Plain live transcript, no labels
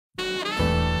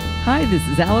Hi, this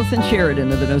is Allison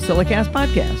Sheridan of the NosillaCast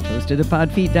podcast, hosted at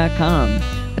podfeet.com,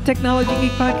 a technology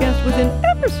geek podcast with an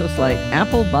ever so slight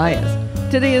Apple bias.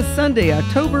 Today is Sunday,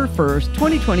 October 1st,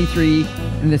 2023,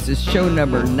 and this is show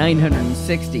number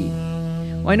 960.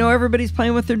 Well, I know everybody's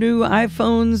playing with their new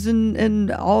iPhones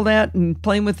and all that, and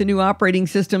playing with the new operating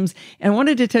systems, and I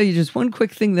wanted to tell you just one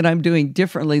quick thing that I'm doing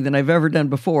differently than I've ever done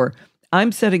before.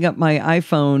 I'm setting up my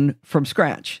iPhone from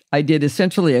scratch. I did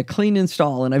essentially a clean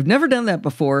install, and I've never done that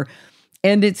before.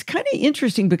 And it's kind of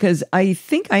interesting because I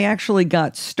think I actually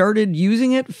got started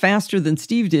using it faster than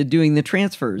Steve did doing the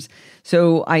transfers.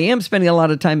 So I am spending a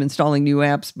lot of time installing new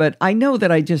apps, but I know that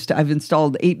I've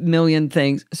installed 8 million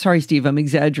things. Sorry, Steve, I'm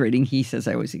exaggerating. He says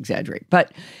I always exaggerate,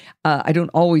 but I don't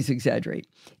always exaggerate.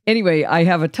 Anyway, I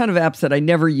have a ton of apps that I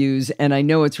never use, and I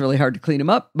know it's really hard to clean them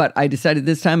up, but I decided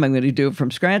this time I'm going to do it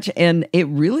from scratch, and it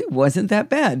really wasn't that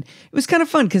bad. It was kind of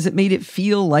fun because it made it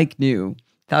feel like new.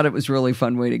 Thought it was a really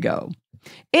fun way to go.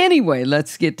 Anyway,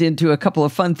 let's get into a couple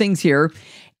of fun things here.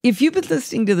 If you've been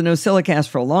listening to the NosillaCast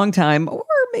for a long time, or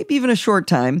maybe even a short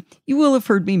time, you will have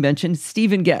heard me mention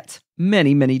Stephen Getz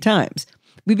many, many times.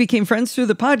 We became friends through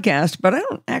the podcast, but I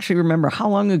don't actually remember how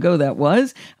long ago that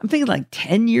was. I'm thinking like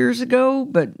 10 years ago,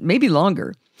 but maybe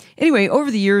longer. Anyway,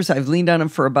 over the years, I've leaned on him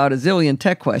for about a zillion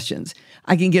tech questions.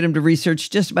 I can get him to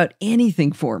research just about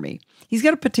anything for me. He's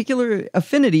got a particular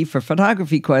affinity for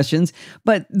photography questions,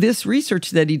 but this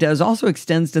research that he does also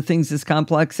extends to things as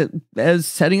complex as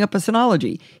setting up a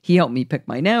Synology. He helped me pick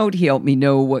mine out. He helped me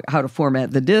know how to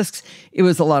format the discs. It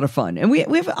was a lot of fun. And we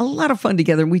have a lot of fun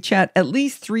together, and we chat at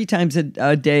least 3 times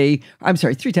a day. I'm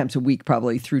sorry, 3 times a week,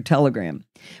 probably, through Telegram.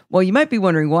 Well, you might be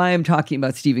wondering why I'm talking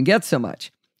about Stephen Getz so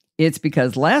much. It's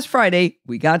because last Friday,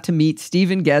 we got to meet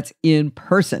Stephen Getz in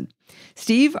person.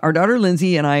 Steve, our daughter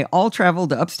Lindsay, and I all traveled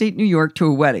to upstate New York to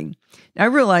a wedding. Now, I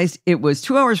realized it was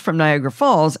 2 hours from Niagara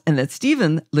Falls and that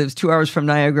Stephen lives 2 hours from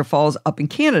Niagara Falls up in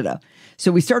Canada.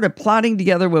 So we started plotting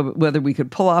together whether we could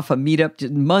pull off a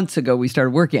meetup. Months ago, we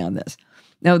started working on this.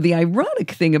 Now, the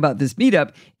ironic thing about this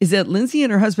meetup is that Lindsay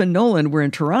and her husband Nolan were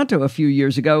in Toronto a few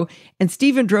years ago, and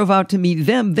Stephen drove out to meet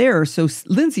them there, so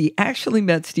Lindsay actually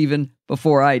met Stephen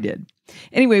before I did.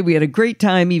 Anyway, we had a great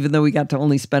time, even though we got to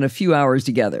only spend a few hours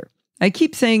together. I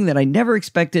keep saying that I never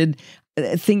expected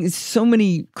so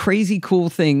many crazy cool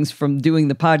things from doing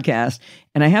the podcast,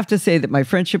 and I have to say that my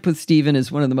friendship with Stephen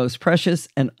is one of the most precious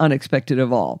and unexpected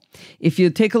of all. If you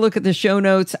take a look at the show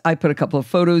notes, I put a couple of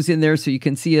photos in there so you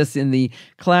can see us in the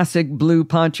classic blue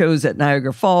ponchos at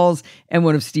Niagara Falls and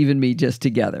one of Steve and me just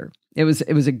together. It was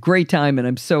a great time, and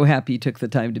I'm so happy you took the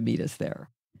time to meet us there.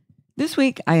 This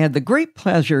week, I had the great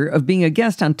pleasure of being a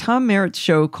guest on Tom Merritt's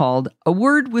show called A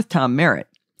Word with Tom Merritt.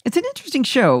 It's an interesting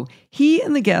show. He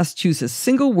and the guest choose a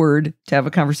single word to have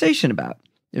a conversation about.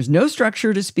 There's no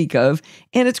structure to speak of,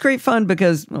 and it's great fun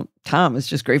because, well, Tom is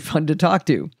just great fun to talk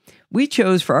to. We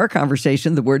chose for our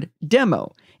conversation the word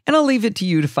demo, and I'll leave it to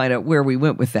you to find out where we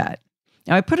went with that.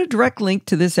 Now, I put a direct link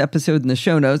to this episode in the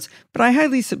show notes, but I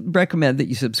highly recommend that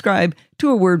you subscribe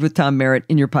to A Word with Tom Merritt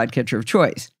in your podcatcher of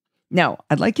choice. Now,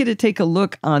 I'd like you to take a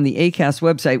look on the Acast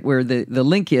website where the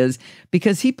link is,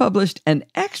 because he published an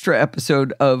extra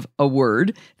episode of A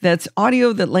Word that's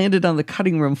audio that landed on the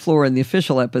cutting room floor in the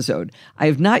official episode. I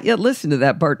have not yet listened to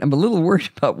that part. I'm a little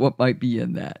worried about what might be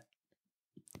in that.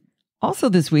 Also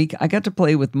this week, I got to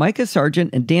play with Micah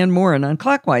Sargent and Dan Morin on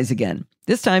Clockwise again,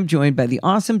 this time joined by the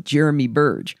awesome Jeremy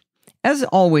Burge. As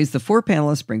always, the 4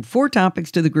 panelists bring 4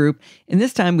 topics to the group, and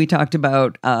this time we talked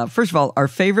about, first of all, our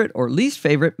favorite or least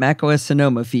favorite macOS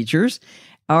Sonoma features,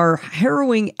 our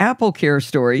harrowing Apple Care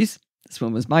stories, this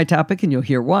one was my topic and you'll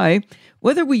hear why,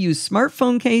 whether we use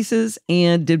smartphone cases,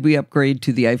 and did we upgrade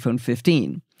to the iPhone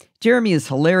 15. Jeremy is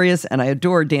hilarious, and I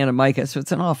adore Dan and Micah, so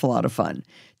it's an awful lot of fun.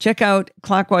 Check out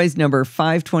Clockwise number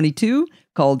 522,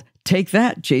 called Take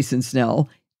That, Jason Snell,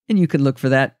 and you can look for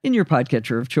that in your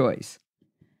podcatcher of choice.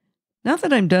 Now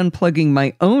that I'm done plugging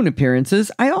my own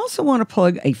appearances, I also want to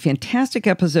plug a fantastic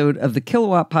episode of the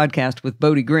Kilowatt podcast with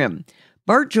Bodie Grimm.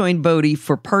 Bart joined Bodie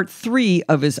for part 3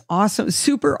 of his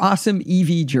super awesome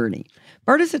EV journey.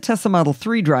 Bart is a Tesla Model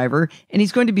 3 driver, and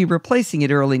he's going to be replacing it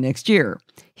early next year.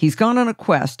 He's gone on a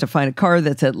quest to find a car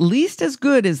that's at least as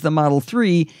good as the Model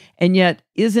 3, and yet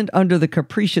isn't under the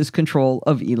capricious control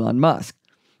of Elon Musk.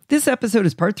 This episode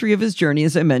is part 3 of his journey,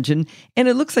 as I mentioned, and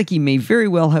it looks like he may very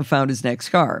well have found his next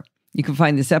car. You can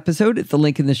find this episode at the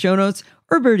link in the show notes,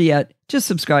 or better yet, just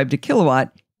subscribe to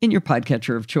Kilowatt in your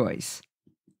podcatcher of choice.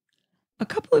 A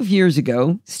couple of years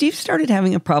ago, Steve started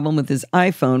having a problem with his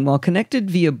iPhone while connected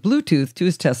via Bluetooth to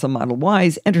his Tesla Model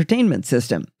Y's entertainment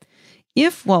system.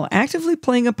 If, while actively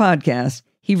playing a podcast,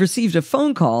 he received a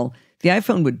phone call, the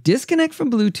iPhone would disconnect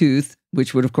from Bluetooth,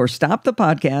 which would, of course, stop the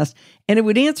podcast, and it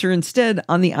would answer instead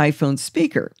on the iPhone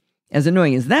speaker. As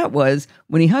annoying as that was,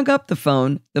 when he hung up the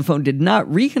phone did not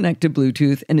reconnect to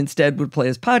Bluetooth and instead would play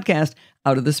his podcast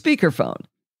out of the speakerphone.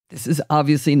 This is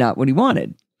obviously not what he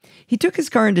wanted. He took his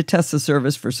car into Tesla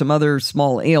service for some other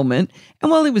small ailment, and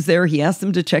while he was there, he asked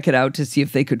them to check it out to see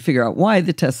if they could figure out why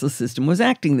the Tesla system was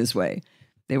acting this way.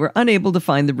 They were unable to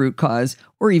find the root cause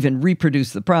or even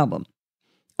reproduce the problem.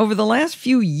 Over the last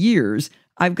few years,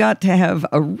 I've got to have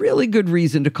a really good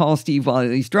reason to call Steve while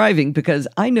he's driving because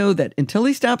I know that until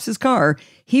he stops his car,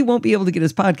 he won't be able to get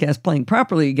his podcast playing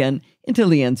properly again until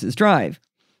he ends his drive.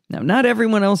 Now, not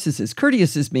everyone else is as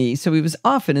courteous as me, so he was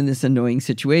often in this annoying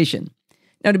situation.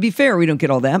 Now, to be fair, we don't get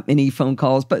all that many phone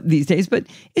calls these days, but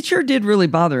it sure did really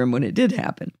bother him when it did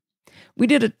happen. We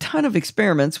did a ton of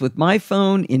experiments with my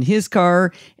phone in his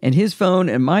car and his phone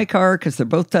in my car because they're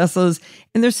both Teslas,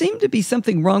 and there seemed to be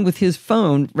something wrong with his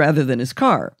phone rather than his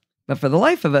car. But for the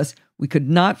life of us, we could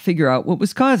not figure out what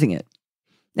was causing it.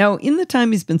 Now, in the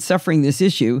time he's been suffering this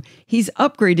issue, he's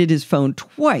upgraded his phone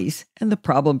twice, and the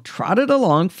problem trotted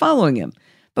along following him.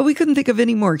 But we couldn't think of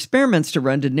any more experiments to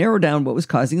run to narrow down what was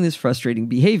causing this frustrating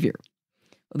behavior.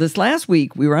 Well, this last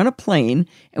week, we were on a plane,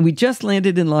 and we just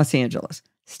landed in Los Angeles.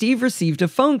 Steve received a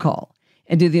phone call,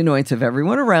 and to the annoyance of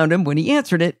everyone around him, when he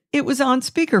answered it, it was on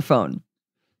speakerphone.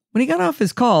 When he got off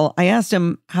his call, I asked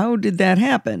him, how did that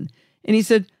happen? And he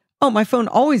said, oh, my phone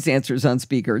always answers on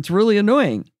speaker. It's really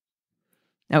annoying.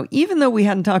 Now, even though we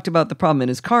hadn't talked about the problem in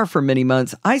his car for many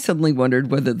months, I suddenly wondered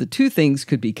whether the two things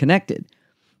could be connected.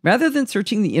 Rather than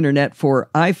searching the internet for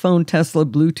iPhone Tesla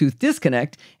Bluetooth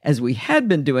disconnect, as we had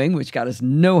been doing, which got us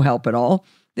no help at all,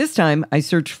 this time I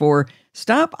searched for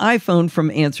stop iPhone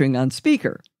from answering on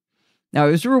speaker. Now, I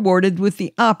was rewarded with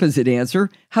the opposite answer,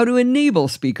 how to enable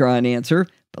speaker on answer,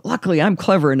 but luckily I'm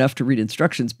clever enough to read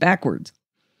instructions backwards.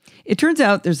 It turns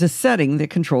out there's a setting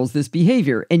that controls this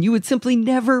behavior, and you would simply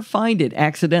never find it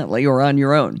accidentally or on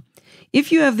your own.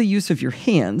 If you have the use of your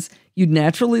hands, you'd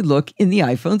naturally look in the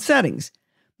iPhone settings.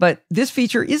 But this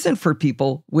feature isn't for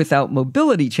people without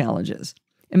mobility challenges.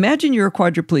 Imagine you're a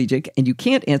quadriplegic and you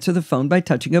can't answer the phone by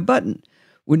touching a button.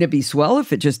 Wouldn't it be swell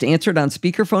if it just answered on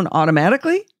speakerphone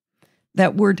automatically?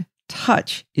 That word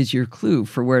touch is your clue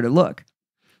for where to look.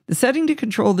 The setting to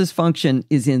control this function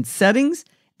is in Settings,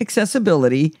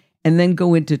 Accessibility, and then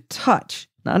go into Touch.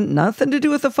 Nothing to do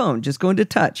with the phone, just go into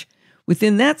Touch.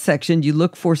 Within that section, you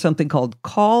look for something called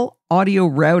Call Audio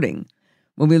Routing.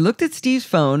 When we looked at Steve's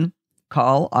phone,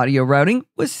 Call Audio Routing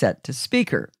was set to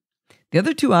speaker. The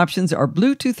other two options are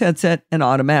Bluetooth headset and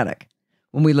automatic.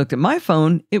 When we looked at my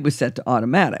phone, it was set to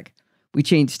automatic. We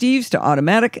changed Steve's to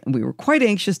automatic, and we were quite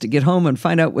anxious to get home and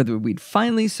find out whether we'd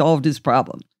finally solved his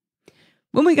problem.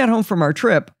 When we got home from our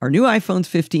trip, our new iPhones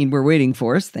 15 were waiting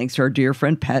for us, thanks to our dear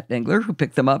friend Pat Dengler, who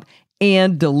picked them up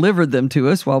and delivered them to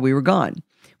us while we were gone.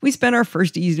 We spent our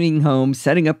first evening home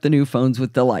setting up the new phones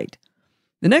with delight.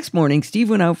 The next morning, Steve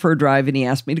went out for a drive, and he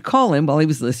asked me to call him while he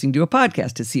was listening to a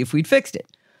podcast to see if we'd fixed it.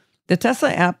 The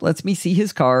Tesla app lets me see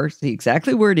his car, see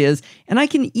exactly where it is, and I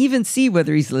can even see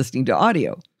whether he's listening to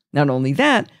audio. Not only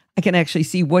that, I can actually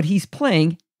see what he's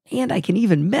playing, and I can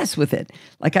even mess with it.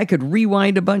 Like I could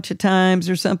rewind a bunch of times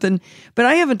or something, but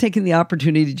I haven't taken the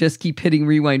opportunity to just keep hitting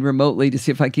rewind remotely to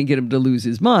see if I can get him to lose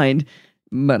his mind,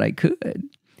 but I could.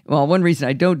 Well, one reason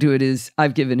I don't do it is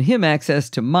I've given him access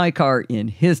to my car in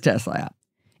his Tesla app.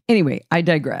 Anyway, I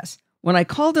digress. When I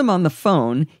called him on the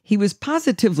phone, he was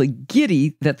positively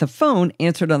giddy that the phone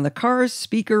answered on the car's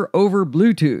speaker over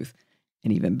Bluetooth.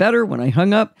 And even better, when I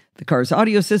hung up, the car's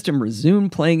audio system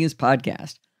resumed playing his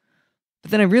podcast.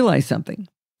 But then I realized something.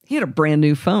 He had a brand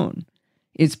new phone.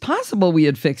 It's possible we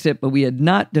had fixed it, but we had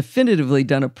not definitively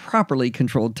done a properly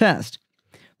controlled test.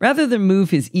 Rather than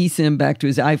move his eSIM back to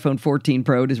his iPhone 14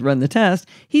 Pro to run the test,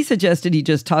 he suggested he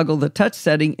just toggle the touch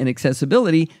setting and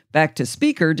accessibility back to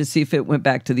speaker to see if it went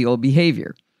back to the old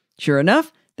behavior. Sure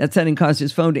enough, that setting caused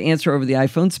his phone to answer over the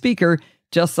iPhone speaker,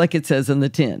 just like it says on the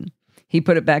tin. He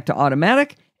put it back to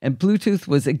automatic, and Bluetooth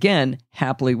was again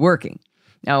happily working.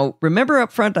 Now, remember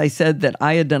up front I said that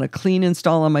I had done a clean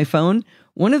install on my phone?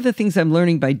 One of the things I'm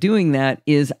learning by doing that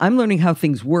is I'm learning how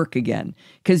things work again.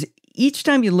 Because each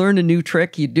time you learn a new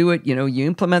trick, you do it, you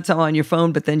implement something on your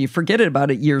phone, but then you forget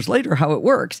about it years later how it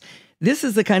works. This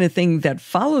is the kind of thing that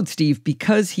followed Steve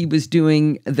because he was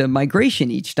doing the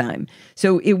migration each time.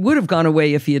 So it would have gone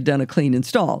away if he had done a clean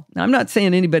install. Now, I'm not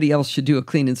saying anybody else should do a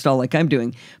clean install like I'm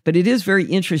doing, but it is very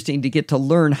interesting to get to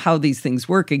learn how these things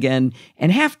work again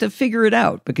and have to figure it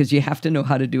out because you have to know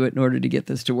how to do it in order to get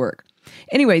this to work.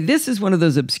 Anyway, this is one of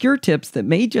those obscure tips that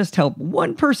may just help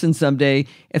one person someday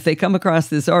if they come across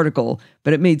this article,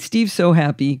 but it made Steve so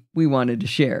happy we wanted to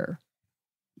share.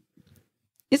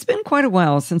 It's been quite a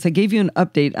while since I gave you an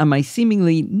update on my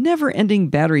seemingly never-ending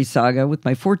battery saga with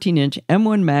my 14-inch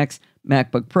M1 Max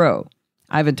MacBook Pro.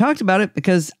 I haven't talked about it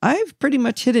because I've pretty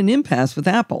much hit an impasse with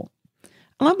Apple.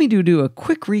 Allow me to do a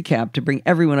quick recap to bring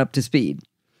everyone up to speed.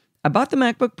 I bought the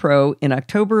MacBook Pro in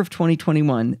October of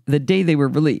 2021, the day they were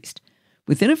released.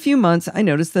 Within a few months, I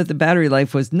noticed that the battery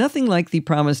life was nothing like the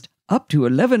promised up to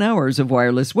 11 hours of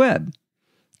wireless web.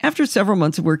 After several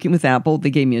months of working with Apple, they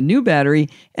gave me a new battery,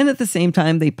 and at the same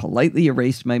time, they politely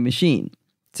erased my machine.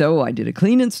 So I did a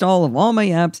clean install of all my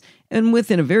apps, and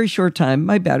within a very short time,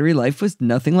 my battery life was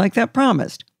nothing like that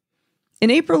promised.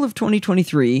 In April of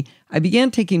 2023, I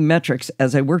began taking metrics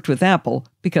as I worked with Apple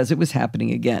because it was happening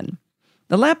again.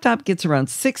 The laptop gets around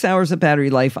 6 hours of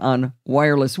battery life on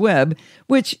wireless web,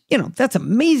 which, that's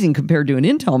amazing compared to an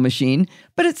Intel machine,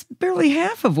 but it's barely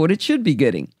half of what it should be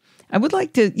getting. I would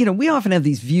like to, we often have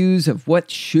these views of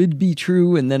what should be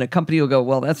true, and then a company will go,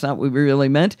 well, that's not what we really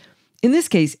meant. In this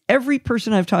case, every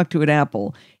person I've talked to at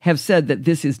Apple have said that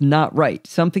this is not right.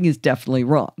 Something is definitely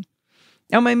wrong.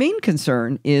 Now, my main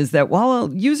concern is that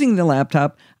while using the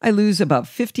laptop, I lose about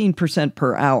 15%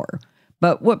 per hour.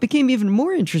 But what became even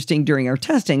more interesting during our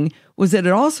testing was that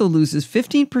it also loses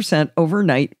 15%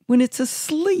 overnight when it's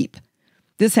asleep.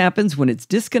 This happens when it's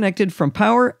disconnected from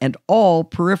power and all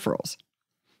peripherals.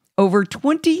 Over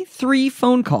 23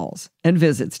 phone calls and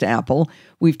visits to Apple,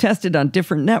 we've tested on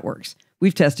different networks.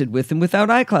 We've tested with and without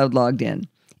iCloud logged in.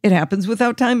 It happens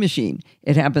without Time Machine.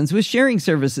 It happens with sharing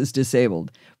services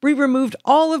disabled. We removed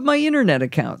all of my internet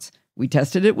accounts. We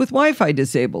tested it with Wi-Fi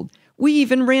disabled. We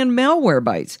even ran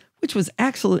Malwarebytes, which was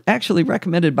actually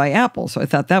recommended by Apple, so I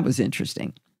thought that was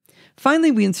interesting.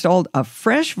 Finally, we installed a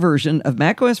fresh version of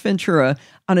macOS Ventura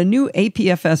on a new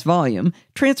APFS volume,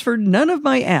 transferred none of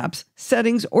my apps,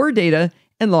 settings, or data,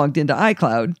 and logged into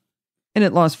iCloud, and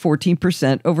it lost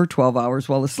 14% over 12 hours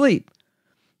while asleep.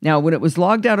 Now, when it was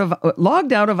logged out of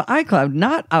iCloud,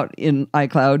 not out in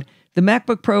iCloud, the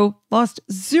MacBook Pro lost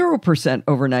 0%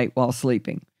 overnight while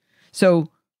sleeping.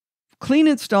 So, clean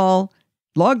install,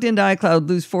 logged into iCloud,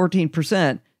 lose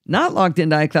 14%. Not logged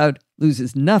into iCloud,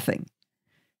 loses nothing.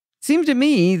 Seemed to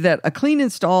me that a clean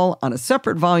install on a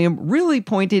separate volume really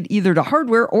pointed either to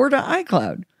hardware or to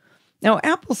iCloud. Now,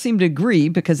 Apple seemed to agree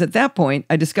because at that point,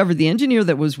 I discovered the engineer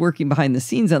that was working behind the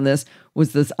scenes on this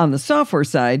was on the software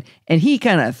side, and he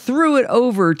kind of threw it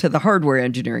over to the hardware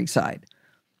engineering side.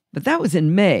 But that was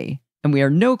in May, and we are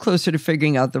no closer to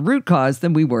figuring out the root cause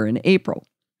than we were in April.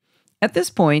 At this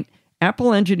point,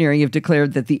 Apple engineering have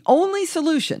declared that the only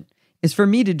solution is for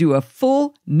me to do a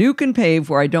full nuke and pave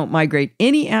where I don't migrate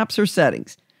any apps or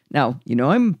settings. Now,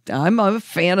 I'm a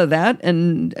fan of that,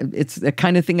 and it's the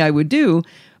kind of thing I would do,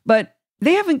 but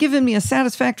they haven't given me a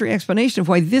satisfactory explanation of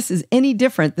why this is any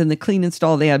different than the clean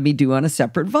install they had me do on a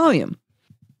separate volume.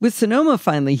 With Sonoma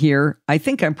finally here, I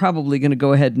think I'm probably going to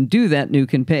go ahead and do that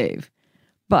nuke and pave.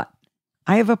 But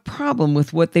I have a problem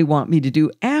with what they want me to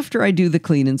do after I do the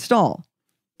clean install.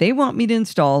 They want me to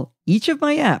install each of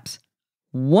my apps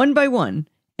one by one,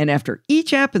 and after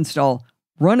each app install,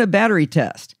 run a battery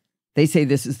test. They say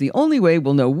this is the only way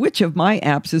we'll know which of my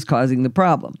apps is causing the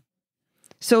problem.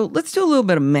 So let's do a little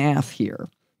bit of math here.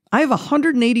 I have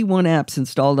 181 apps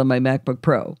installed on my MacBook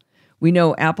Pro. We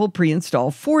know Apple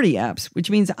pre-installed 40 apps, which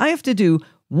means I have to do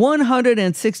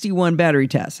 161 battery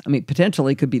tests. I mean,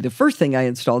 potentially it could be the first thing I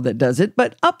installed that does it,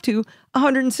 but up to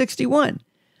 161.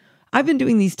 I've been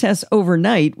doing these tests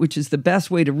overnight, which is the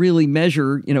best way to really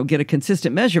measure, get a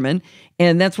consistent measurement,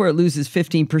 and that's where it loses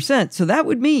 15%. So that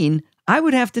would mean I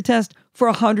would have to test for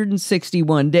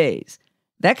 161 days.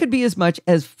 That could be as much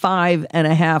as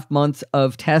 5.5 months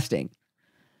of testing.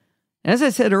 As I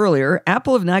said earlier,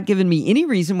 Apple have not given me any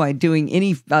reason why doing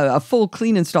a full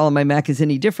clean install on my Mac is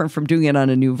any different from doing it on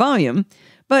a new volume.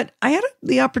 But I had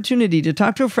the opportunity to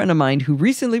talk to a friend of mine who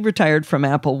recently retired from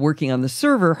Apple working on the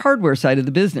server hardware side of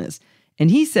the business.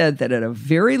 And he said that at a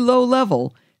very low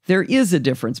level, there is a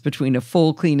difference between a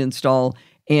full clean install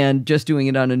and just doing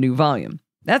it on a new volume.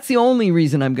 That's the only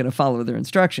reason I'm going to follow their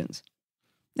instructions.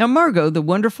 Now, Margot, the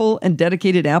wonderful and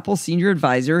dedicated Apple senior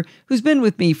advisor who's been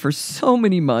with me for so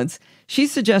many months, she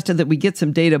suggested that we get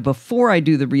some data before I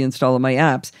do the reinstall of my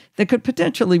apps that could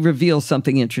potentially reveal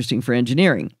something interesting for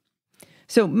engineering.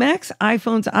 So Macs,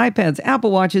 iPhones, iPads,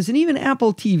 Apple Watches, and even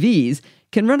Apple TVs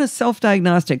can run a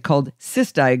self-diagnostic called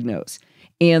SysDiagnose.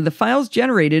 And the files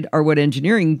generated are what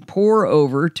engineering pore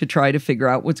over to try to figure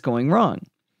out what's going wrong.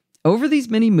 Over these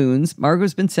many moons,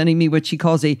 Margot's been sending me what she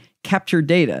calls a captured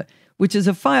data, which is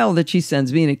a file that she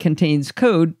sends me and it contains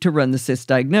code to run the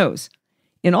SysDiagnose.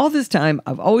 In all this time,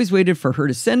 I've always waited for her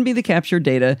to send me the captured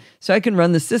data so I can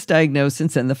run the SysDiagnose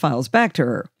and send the files back to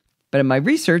her. But in my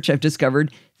research, I've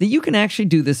discovered that you can actually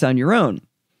do this on your own.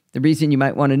 The reason you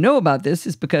might want to know about this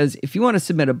is because if you want to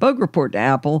submit a bug report to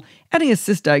Apple, adding a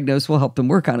sysdiagnose will help them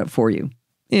work on it for you.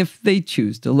 If they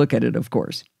choose to look at it, of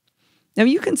course. Now,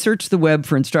 you can search the web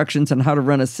for instructions on how to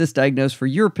run a sysdiagnose for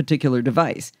your particular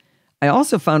device. I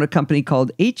also found a company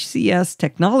called HCS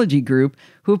Technology Group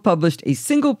who have published a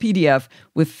single PDF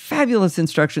with fabulous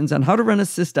instructions on how to run a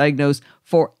sysdiagnose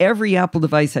for every Apple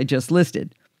device I just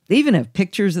listed. They even have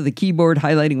pictures of the keyboard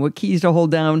highlighting what keys to hold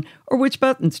down or which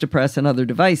buttons to press on other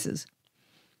devices.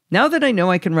 Now that I know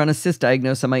I can run a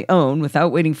sysdiagnose on my own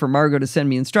without waiting for Margot to send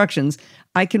me instructions,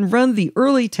 I can run the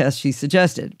early test she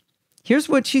suggested. Here's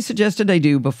what she suggested I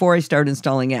do before I start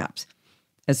installing apps.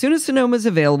 As soon as Sonoma is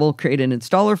available, create an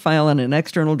installer file on an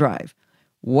external drive.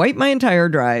 Wipe my entire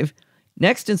drive.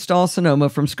 Next, install Sonoma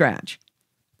from scratch.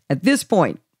 At this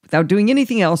point, without doing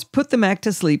anything else, put the Mac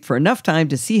to sleep for enough time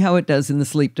to see how it does in the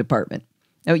sleep department.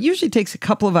 Now, it usually takes a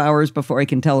couple of hours before I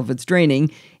can tell if it's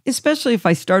draining, especially if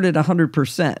I start at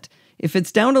 100%. If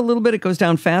it's down a little bit, it goes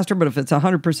down faster, but if it's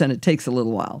 100%, it takes a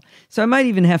little while. So I might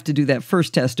even have to do that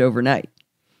first test overnight.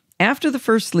 After the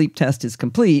first sleep test is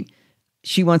complete,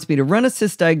 she wants me to run a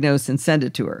sysdiagnose and send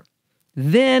it to her.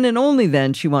 Then and only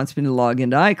then she wants me to log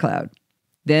into iCloud.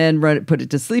 Then put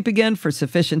it to sleep again for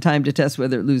sufficient time to test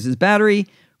whether it loses battery,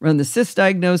 run the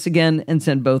sysdiagnose again, and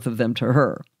send both of them to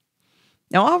her.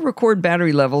 Now, I'll record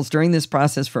battery levels during this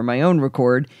process for my own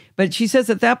record, but she says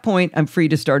at that point I'm free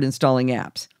to start installing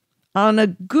apps. On a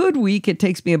good week, it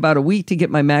takes me about a week to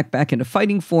get my Mac back into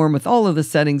fighting form with all of the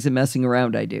settings and messing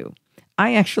around I do.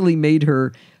 I actually made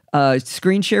her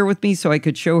screen share with me so I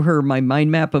could show her my mind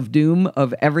map of doom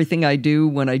of everything I do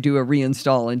when I do a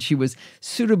reinstall, and she was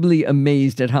suitably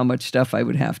amazed at how much stuff I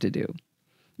would have to do.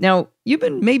 Now, you've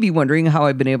been maybe wondering how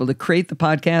I've been able to create the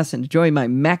podcast and enjoy my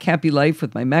Mac happy life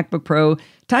with my MacBook Pro,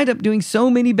 tied up doing so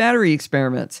many battery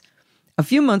experiments. A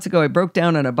few months ago, I broke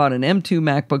down and I bought an M2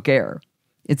 MacBook Air.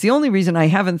 It's the only reason I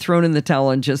haven't thrown in the towel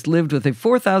and just lived with a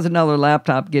 $4,000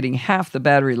 laptop getting half the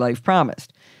battery life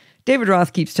promised. David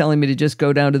Roth keeps telling me to just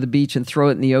go down to the beach and throw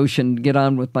it in the ocean and get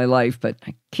on with my life, but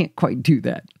I can't quite do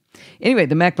that. Anyway,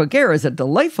 the MacBook Air is a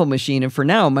delightful machine, and for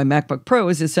now, my MacBook Pro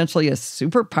is essentially a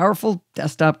super powerful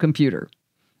desktop computer.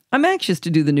 I'm anxious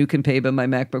to do the Nuke and Pabe on my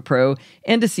MacBook Pro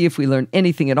and to see if we learn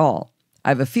anything at all. I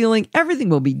have a feeling everything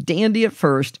will be dandy at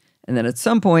first, and then at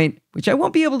some point, which I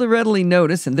won't be able to readily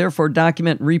notice and therefore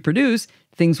document and reproduce,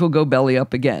 things will go belly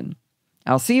up again.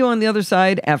 I'll see you on the other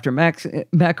side after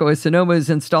macOS Sonoma is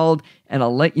installed, and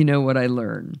I'll let you know what I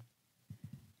learn.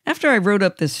 After I wrote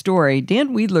up this story,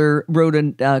 Dan Wiedler wrote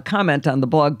a comment on the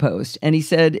blog post, and he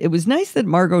said, "It was nice that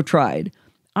Margot tried.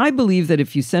 I believe that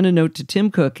if you send a note to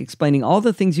Tim Cook explaining all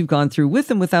the things you've gone through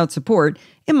with and without support,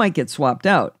 it might get swapped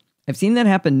out. I've seen that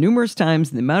happen numerous times,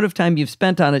 and the amount of time you've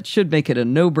spent on it should make it a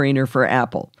no-brainer for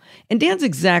Apple." And Dan's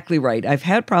exactly right. I've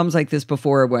had problems like this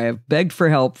before where I've begged for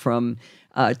help from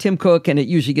Tim Cook, and it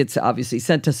usually gets obviously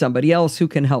sent to somebody else who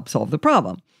can help solve the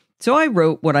problem. So I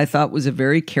wrote what I thought was a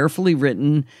very carefully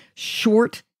written,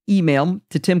 short email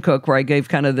to Tim Cook where I gave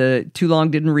kind of the too long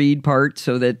didn't read part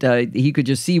so that he could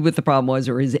just see what the problem was,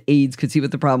 or his aides could see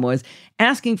what the problem was,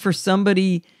 asking for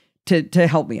somebody to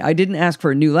help me. I didn't ask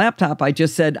for a new laptop. I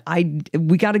just said,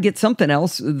 we got to get something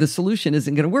else. The solution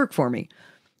isn't going to work for me.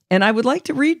 And I would like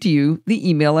to read to you the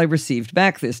email I received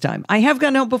back this time. I have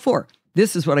gotten help before.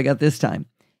 This is what I got this time.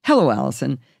 "Hello,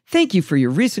 Allison. Thank you for your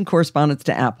recent correspondence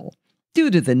to Apple.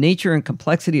 Due to the nature and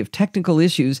complexity of technical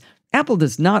issues, Apple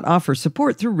does not offer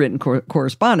support through written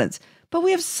correspondence, but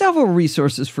we have several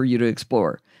resources for you to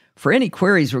explore. For any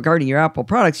queries regarding your Apple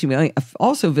products, you may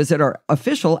also visit our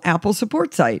official Apple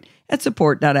support site at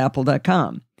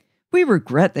support.apple.com. We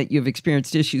regret that you've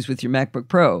experienced issues with your MacBook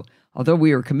Pro. Although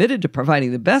we are committed to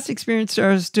providing the best experience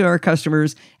to our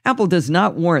customers, Apple does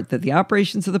not warrant that the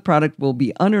operations of the product will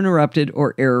be uninterrupted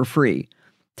or error-free.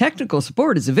 Technical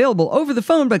support is available over the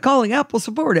phone by calling Apple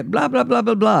support at blah, blah, blah,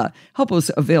 blah, blah. Help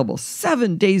is available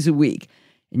 7 days a week.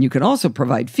 And you can also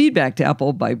provide feedback to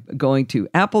Apple by going to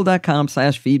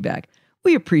apple.com/feedback.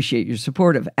 We appreciate your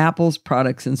support of Apple's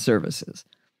products and services."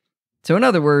 So in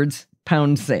other words,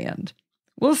 pound sand.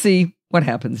 We'll see what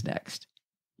happens next.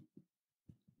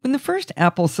 When the first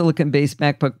Apple silicon-based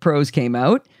MacBook Pros came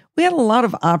out, we had a lot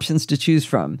of options to choose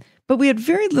from, but we had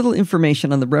very little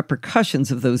information on the repercussions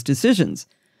of those decisions.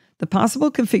 The possible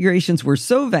configurations were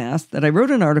so vast that I wrote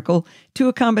an article to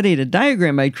accommodate a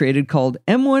diagram I created called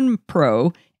M1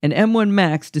 Pro and M1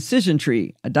 Max Decision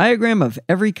Tree, a diagram of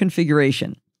every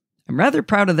configuration. I'm rather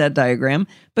proud of that diagram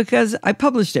because I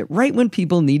published it right when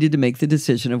people needed to make the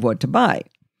decision of what to buy.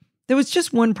 There was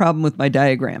just one problem with my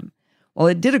diagram. Well,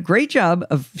 it did a great job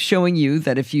of showing you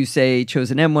that if you, say,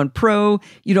 chose an M1 Pro,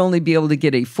 you'd only be able to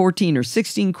get a 14 or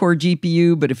 16 core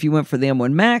GPU, but if you went for the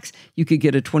M1 Max, you could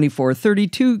get a 24 or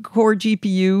 32 core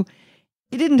GPU.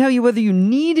 It didn't tell you whether you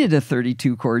needed a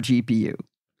 32 core GPU.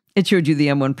 It showed you the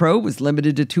M1 Pro was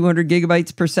limited to 200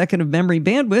 gigabytes per second of memory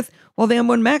bandwidth, while the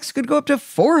M1 Max could go up to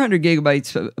 400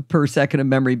 gigabytes per second of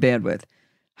memory bandwidth.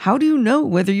 How do you know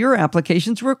whether your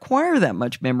applications require that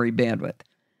much memory bandwidth?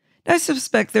 I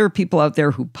suspect there are people out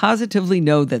there who positively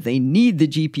know that they need the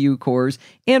GPU cores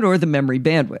and or the memory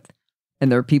bandwidth.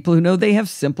 And there are people who know they have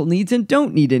simple needs and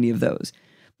don't need any of those.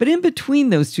 But in between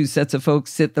those two sets of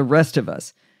folks sit the rest of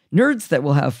us. Nerds that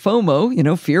will have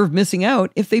FOMO, fear of missing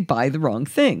out if they buy the wrong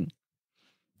thing.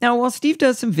 Now, while Steve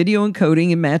does some video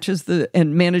encoding and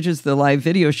manages the live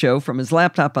video show from his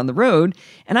laptop on the road,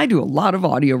 and I do a lot of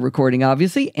audio recording,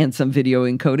 obviously, and some video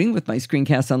encoding with my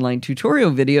Screencast Online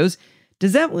tutorial videos,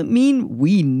 does that mean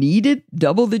we needed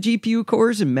double the GPU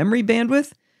cores and memory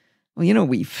bandwidth? Well,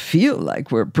 we feel like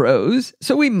we're pros,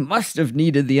 so we must have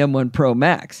needed the M1 Pro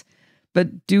Max.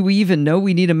 But do we even know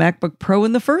we need a MacBook Pro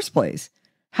in the first place?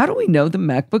 How do we know the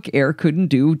MacBook Air couldn't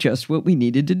do just what we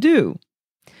needed to do?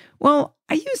 Well,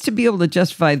 I used to be able to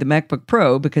justify the MacBook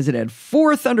Pro because it had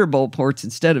 4 Thunderbolt ports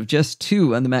instead of just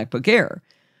 2 on the MacBook Air.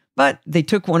 But they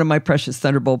took one of my precious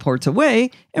Thunderbolt ports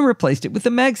away and replaced it with the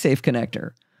MagSafe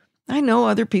connector. I know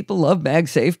other people love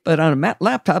MagSafe, but on a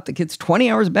laptop that gets 20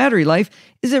 hours battery life,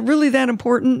 is it really that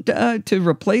important to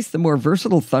replace the more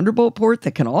versatile Thunderbolt port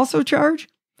that can also charge?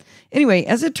 Anyway,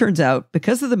 as it turns out,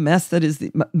 because of the mess that is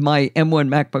my M1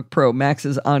 MacBook Pro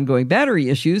Max's ongoing battery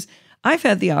issues, I've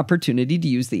had the opportunity to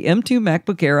use the M2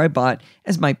 MacBook Air I bought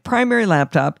as my primary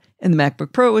laptop, and the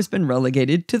MacBook Pro has been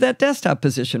relegated to that desktop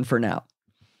position for now.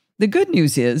 The good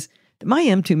news is that my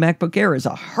M2 MacBook Air is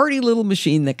a hardy little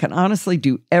machine that can honestly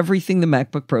do everything the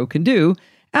MacBook Pro can do,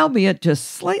 albeit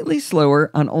just slightly slower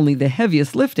on only the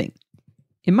heaviest lifting.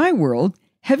 In my world,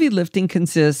 heavy lifting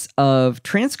consists of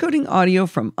transcoding audio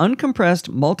from uncompressed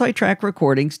multi-track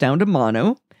recordings down to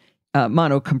mono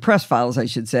compressed files, I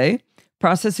should say,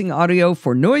 processing audio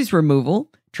for noise removal,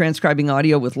 transcribing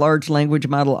audio with large language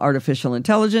model artificial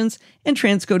intelligence, and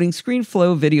transcoding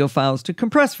ScreenFlow video files to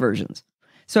compressed versions.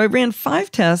 So I ran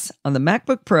 5 tests on the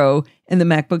MacBook Pro and the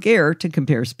MacBook Air to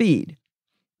compare speed.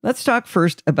 Let's talk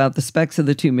first about the specs of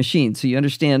the two machines so you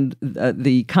understand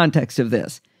the context of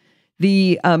this.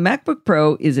 The MacBook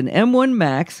Pro is an M1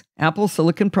 Max Apple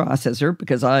Silicon processor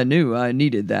because I knew I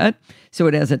needed that. So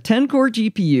it has a 10-core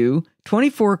GPU,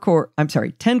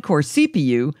 10-core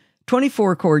CPU,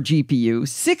 24-core GPU,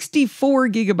 64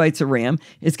 gigabytes of RAM.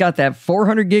 It's got that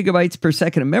 400 gigabytes per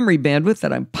second of memory bandwidth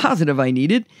that I'm positive I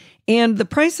needed. And the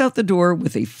price out the door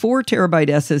with a 4 terabyte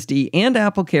SSD and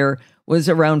AppleCare was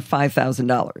around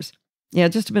 $5,000. Yeah,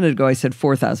 just a minute ago I said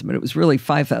 $4,000, but it was really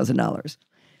 $5,000.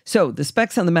 So the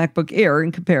specs on the MacBook Air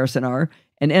in comparison are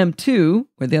an M2,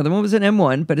 where the other one was an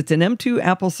M1, but it's an M2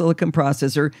 Apple Silicon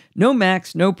processor, no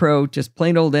Max, no Pro, just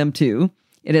plain old M2.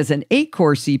 It has an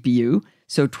 8-core CPU,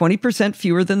 so 20%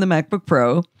 fewer than the MacBook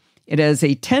Pro. It has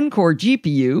a 10-core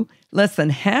GPU, less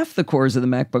than half the cores of the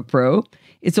MacBook Pro.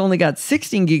 It's only got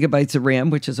 16 gigabytes of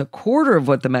RAM, which is a quarter of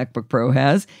what the MacBook Pro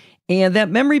has. And that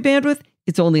memory bandwidth,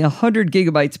 it's only 100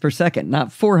 gigabytes per second,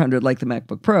 not 400 like the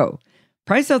MacBook Pro.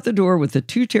 Price out the door with the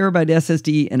 2 terabyte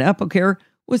SSD and AppleCare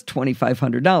was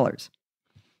 $2,500.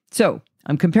 So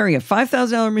I'm comparing a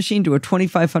 $5,000 machine to a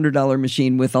 $2,500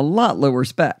 machine with a lot lower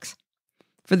specs.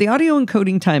 For the audio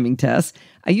encoding timing tests,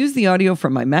 I used the audio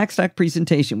from my MacStock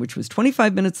presentation, which was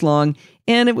 25 minutes long,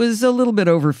 and it was a little bit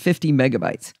over 50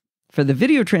 megabytes. For the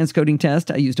video transcoding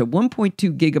test, I used a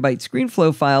 1.2 gigabyte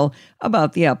ScreenFlow file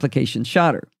about the application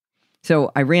Shotter.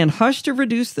 So I ran Hush to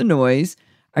reduce the noise.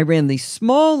 I ran the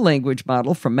small language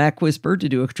model from MacWhisper to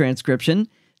do a transcription.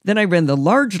 Then I ran the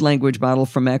large language model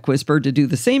from MacWhisper to do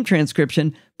the same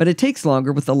transcription, but it takes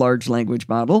longer with the large language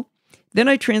model. Then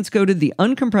I transcoded the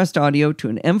uncompressed audio to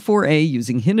an M4A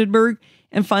using Hindenburg.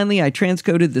 And finally, I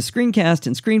transcoded the screencast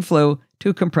and ScreenFlow to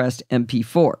a compressed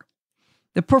MP4.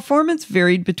 The performance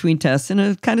varied between tests in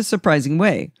a kind of surprising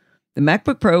way. The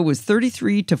MacBook Pro was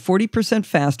 33 to 40%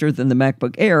 faster than the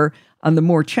MacBook Air on the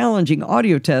more challenging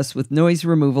audio tests with noise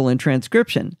removal and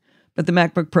transcription, but the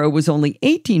MacBook Pro was only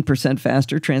 18%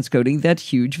 faster transcoding that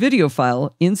huge video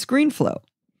file in ScreenFlow.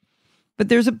 But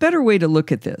there's a better way to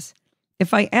look at this.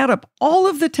 If I add up all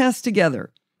of the tests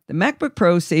together, the MacBook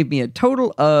Pro saved me a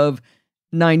total of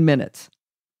 9 minutes.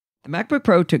 The MacBook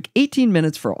Pro took 18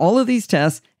 minutes for all of these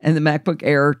tests, and the MacBook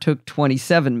Air took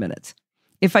 27 minutes.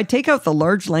 If I take out the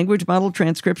large language model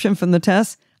transcription from the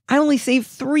tests, I only saved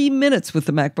 3 minutes with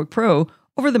the MacBook Pro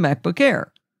over the MacBook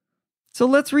Air. So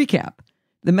let's recap.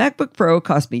 The MacBook Pro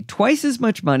cost me twice as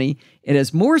much money. It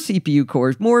has more CPU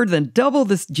cores, more than double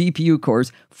the GPU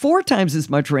cores, 4 times as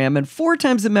much RAM, and 4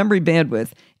 times the memory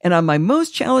bandwidth. And on my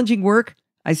most challenging work,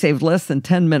 I saved less than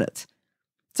 10 minutes.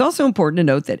 It's also important to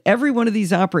note that every one of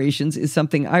these operations is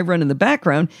something I run in the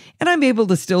background, and I'm able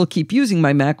to still keep using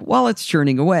my Mac while it's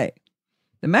churning away.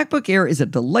 The MacBook Air is a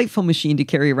delightful machine to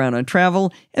carry around on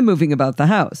travel and moving about the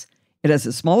house. It has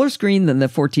a smaller screen than the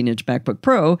 14-inch MacBook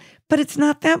Pro, but it's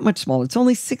not that much smaller. It's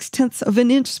only 0.6 of an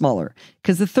inch smaller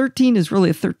because the 13 is really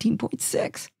a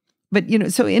 13.6.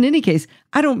 But, so in any case,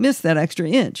 I don't miss that extra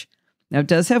inch. Now, it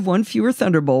does have one fewer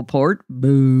Thunderbolt port,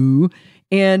 boo,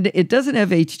 and it doesn't have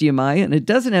HDMI, and it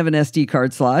doesn't have an SD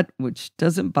card slot, which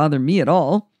doesn't bother me at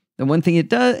all. The one thing it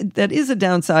does that is a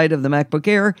downside of the MacBook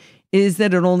Air is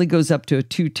that it only goes up to a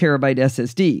 2 terabyte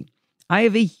SSD. I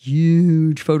have a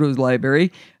huge photos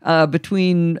library.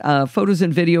 Between photos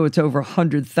and video, it's over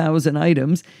 100,000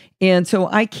 items. And so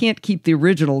I can't keep the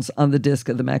originals on the disk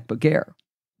of the MacBook Air.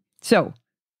 So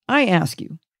I ask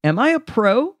you, am I a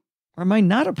pro or am I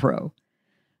not a pro?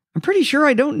 I'm pretty sure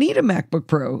I don't need a MacBook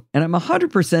Pro, and I'm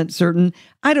 100% certain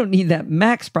I don't need that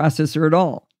Max processor at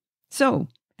all. So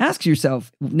ask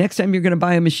yourself, next time you're going to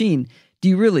buy a machine, do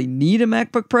you really need a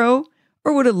MacBook Pro?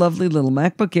 Or would a lovely little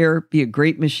MacBook Air be a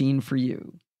great machine for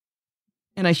you?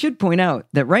 And I should point out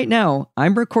that right now,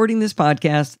 I'm recording this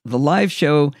podcast, the live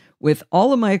show, with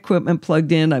all of my equipment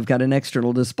plugged in. I've got an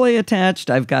external display attached.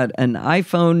 I've got an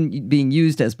iPhone being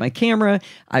used as my camera.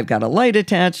 I've got a light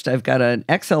attached. I've got an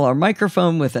XLR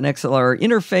microphone with an XLR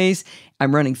interface.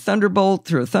 I'm running Thunderbolt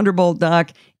through a Thunderbolt dock.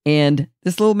 And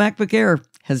this little MacBook Air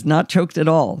has not choked at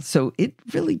all. So it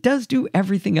really does do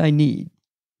everything I need.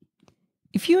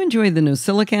 If you enjoy the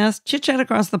NosillaCast, Chit Chat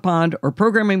Across the Pond, or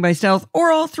Programming by Stealth,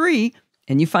 or all three,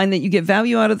 and you find that you get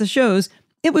value out of the shows,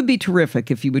 it would be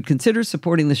terrific if you would consider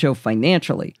supporting the show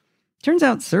financially. Turns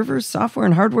out servers, software,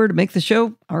 and hardware to make the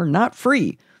show are not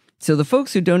free. So the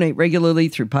folks who donate regularly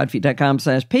through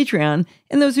podfeet.com/Patreon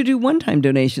and those who do one-time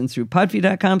donations through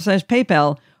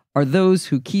podfeet.com/PayPal are those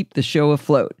who keep the show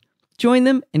afloat. Join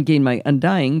them and gain my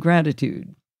undying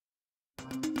gratitude.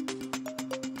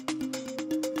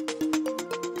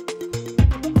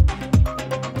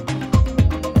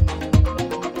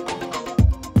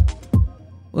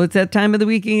 Well, it's that time of the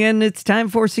week again. It's time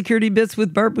for Security Bits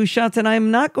with Bart Busschots, and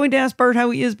I'm not going to ask Bart how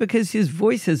he is because his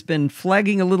voice has been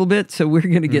flagging a little bit, so we're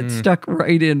going to get stuck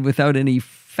right in without any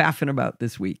faffing about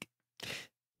this week.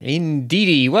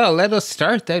 Indeedy. Well, let us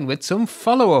start then with some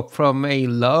follow-up from a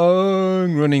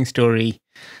long-running story.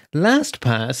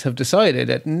 LastPass have decided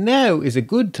that now is a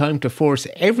good time to force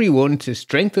everyone to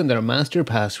strengthen their master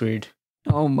password.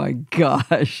 Oh my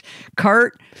gosh.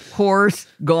 Cart, horse,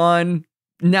 gone.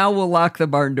 Now we'll lock the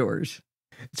barn doors.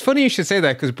 It's funny you should say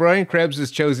that because Brian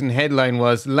Krebs' chosen headline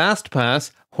was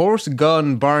LastPass, horse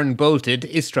gone, barn bolted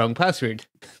is strong password.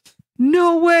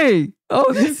 No way.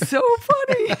 Oh, that's so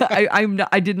funny.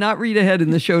 I did not read ahead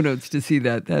in the show notes to see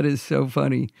that. That is so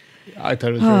funny. I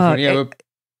thought it was very funny. Yeah,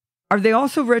 are they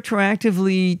also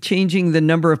retroactively changing the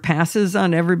number of passes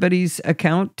on everybody's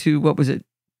account to, what was it,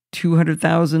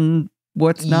 200,000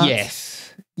 what's not?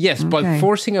 Yes, by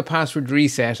forcing a password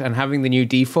reset and having the new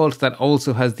default, that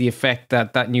also has the effect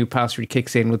that that new password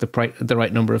kicks in with the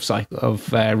right number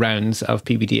of rounds of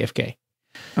PBDFK.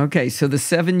 Okay, so the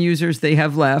 7 users they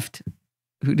have left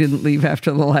who didn't leave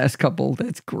after the last couple,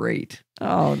 that's great.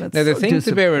 Oh, that's now the so thing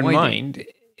to bear in mind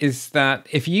is that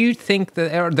if you think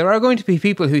that there are going to be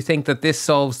people who think that this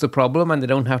solves the problem and they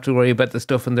don't have to worry about the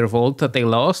stuff in their vault that they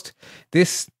lost,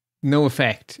 this no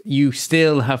effect. You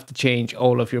still have to change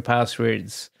all of your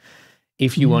passwords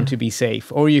if you want to be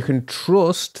safe, or you can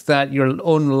trust that you're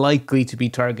unlikely to be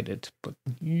targeted. But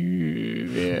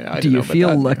yeah, do you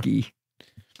feel lucky?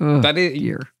 That is,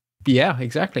 yeah,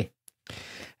 exactly.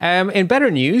 In better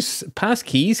news,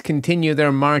 passkeys continue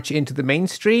their march into the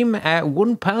mainstream.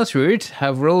 1Password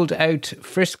have rolled out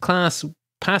first-class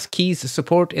passkeys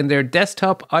support in their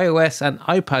desktop, iOS, and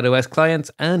iPadOS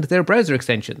clients and their browser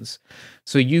extensions.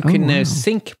 So you can now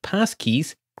sync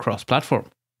passkeys cross-platform.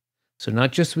 So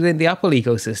not just within the Apple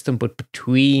ecosystem, but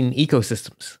between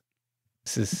ecosystems.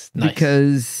 This is nice.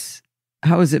 Because,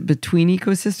 how is it between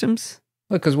ecosystems?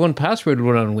 Well, because 1Password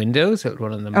will run on Windows, it'll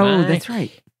run on the Mac. Oh, that's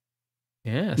right.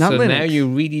 Yeah, not so Linux. Now you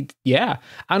really,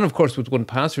 and of course with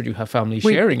 1Password you have family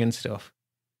sharing and stuff.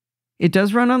 It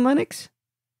does run on Linux?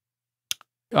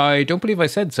 I don't believe I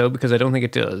said so because I don't think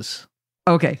it does.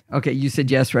 Okay, you said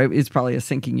yes, right? It's probably a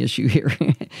syncing issue here.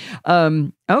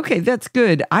 Okay, that's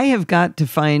good. I have got to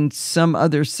find some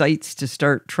other sites to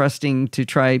start trusting to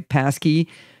try passkey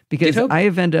because I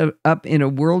have ended up in a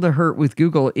world of hurt with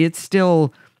Google. It's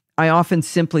still I often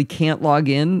simply can't log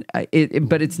in.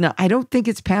 But it's not. I don't think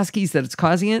it's passkeys that it's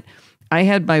causing it. I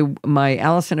had my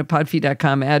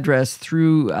Allison@podfeet.com address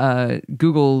through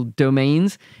Google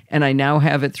domains, and I now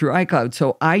have it through iCloud.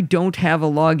 So I don't have a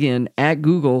login at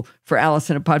Google for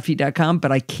Allison@podfeet.com,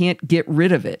 but I can't get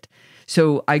rid of it.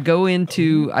 So I go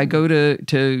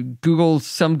to Google,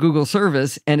 some Google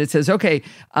service, and it says, okay,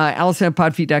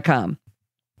 Allison@podfeet.com.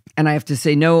 And I have to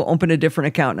say, no, open a different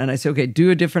account. And I say, okay, do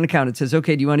a different account. It says,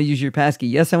 okay, do you want to use your passkey?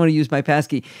 Yes, I want to use my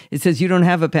passkey. It says, you don't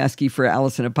have a passkey for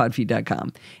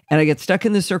Allison@podfeet.com. And I get stuck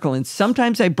in this circle. And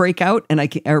sometimes I break out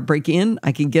or break in,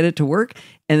 I can get it to work.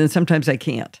 And then sometimes I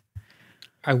can't.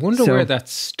 I wonder where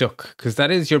that's stuck, because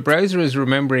that is, your browser is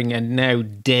remembering a now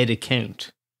dead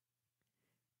account.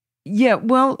 Yeah,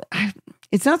 well,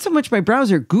 it's not so much my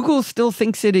browser. Google still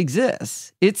thinks it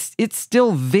exists. It's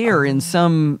still there in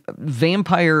some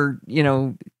vampire,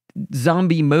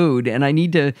 zombie mode, and I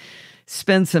need to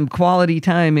spend some quality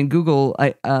time in Google.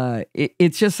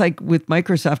 It's just like with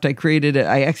Microsoft.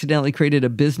 I accidentally created a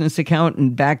business account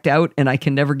and backed out, and I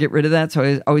can never get rid of that. So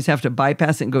I always have to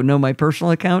bypass it and go, no, my personal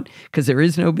account, because there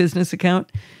is no business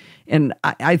account. And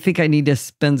I think I need to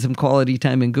spend some quality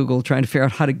time in Google trying to figure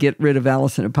out how to get rid of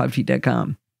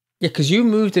Allison@podfeet.com. Yeah, because you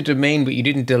moved the domain, but you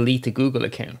didn't delete the Google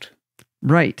account.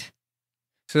 Right.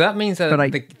 So that means that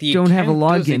the don't have a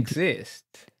account does login exist.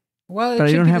 Well, but it I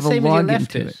should don't be have the same a as you login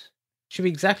left to it. it. Should be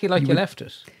exactly like you left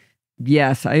it.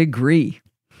 Yes, I agree.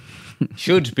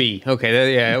 Should be.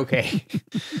 Okay. Yeah, okay.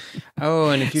 Oh,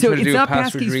 and if you so try to do a not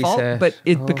password Passkey's reset. fault,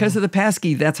 but because of the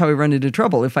passkey, that's how I run into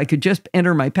trouble. If I could just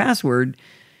enter my password,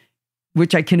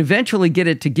 which I can eventually get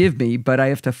it to give me, but I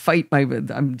have to fight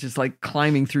I'm just like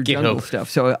climbing through jungle stuff.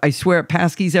 So I swear at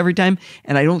passkeys every time,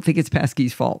 and I don't think it's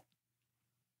Passkey's fault.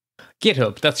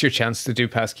 GitHub, that's your chance to do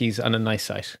passkeys on a nice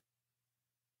site.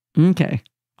 Okay,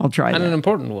 I'll try that. And an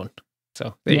important one.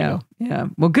 So there you go. Yeah.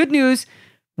 Well, good news.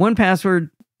 1Password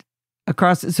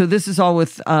across. So this is all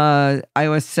with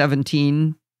iOS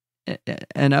 17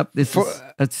 and up.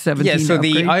 That's 17. Yeah, so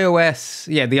upgrade? the iOS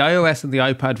and the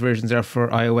iPad versions are for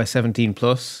iOS 17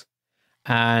 Plus.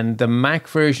 And the Mac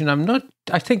version,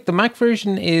 I think the Mac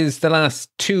version is the last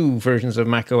two versions of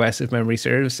Mac OS, if memory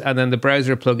serves. And then the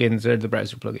browser plugins are the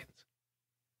browser plugins.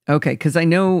 Okay, because I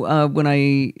know when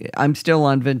I'm still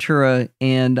on Ventura,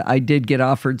 and I did get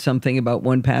offered something about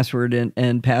 1Password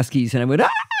and passkeys, and I went,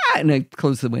 and I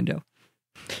closed the window.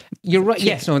 You're right.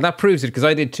 Yes, no, that proves it, because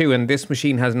I did too. And this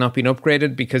machine has not been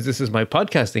upgraded because this is my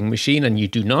podcasting machine, and you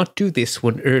do not do this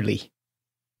one early.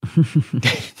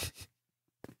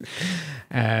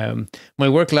 My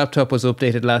work laptop was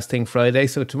updated last thing Friday,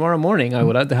 so tomorrow morning I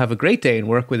will either have a great day in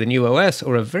work with a new OS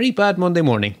or a very bad Monday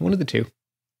morning. One of the two.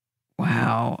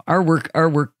 Wow. Our work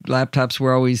laptops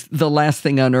were always the last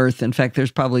thing on earth. In fact,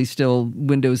 there's probably still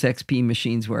Windows XP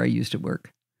machines where I used to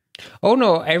work. Oh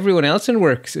no, everyone else in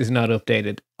Works is not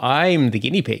updated. I'm the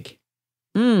guinea pig.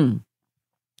 Okay,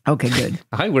 good.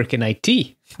 I work in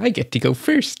IT. I get to go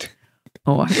first.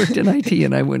 Oh, I worked in IT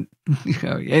and I went...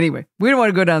 Anyway, we don't want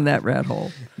to go down that rat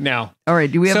hole. No. All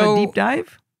right, do we have a deep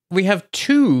dive? We have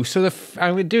two. So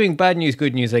I'm doing bad news,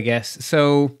 good news, I guess.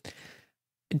 So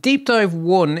deep dive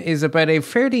one is about a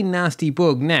fairly nasty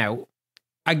bug. Now,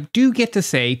 I do get to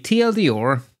say,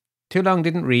 TLDR, too long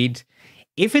didn't read,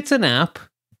 if it's an app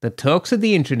that talks to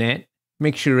the internet,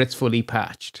 make sure it's fully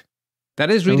patched. That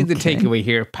is really the takeaway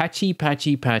here. Patchy,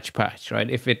 patch, right?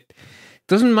 If it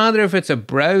doesn't matter if it's a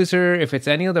browser, if it's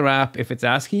any other app, if it's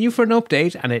asking you for an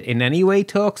update and it in any way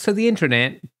talks to the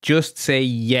internet, just say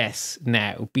yes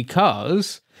now,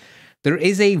 because there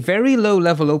is a very low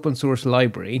level open source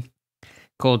library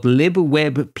called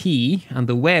libwebp, and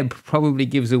the web probably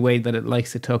gives away that it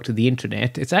likes to talk to the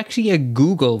internet. It's actually a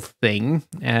Google thing,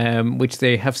 which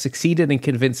they have succeeded in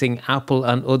convincing Apple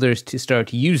and others to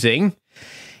start using.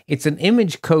 It's an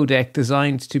image codec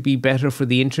designed to be better for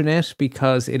the internet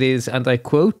because it is, and I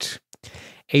quote,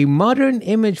 a modern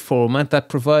image format that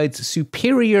provides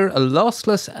superior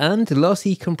lossless and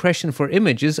lossy compression for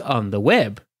images on the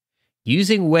web.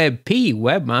 Using WebP,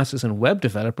 webmasters and web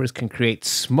developers can create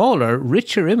smaller,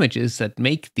 richer images that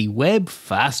make the web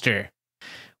faster.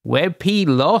 WebP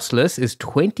lossless is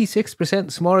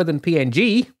 26% smaller than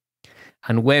PNG,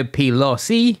 and WebP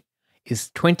lossy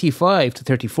is 25 to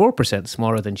 34%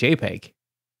 smaller than JPEG.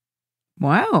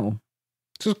 Wow.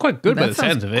 So it's quite good by the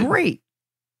sounds of it. Great.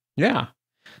 Yeah.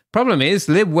 Problem is,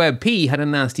 libwebp had a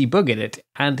nasty bug in it,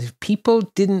 and people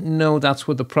didn't know that's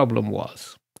what the problem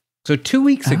was. So 2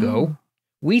 weeks ago,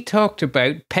 we talked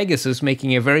about Pegasus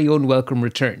making a very unwelcome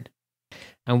return.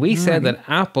 And we said that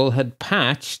Apple had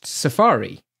patched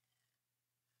Safari.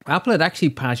 Apple had actually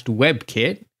patched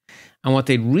WebKit, And what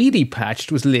they'd really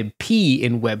patched was libp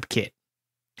in WebKit.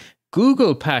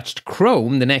 Google patched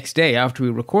Chrome the next day after we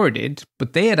recorded,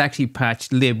 but they had actually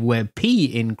patched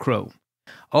libwebp in Chrome.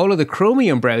 All of the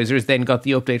Chromium browsers then got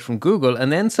the update from Google,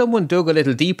 and then someone dug a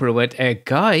little deeper and went,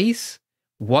 guys,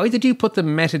 why did you put the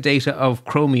metadata of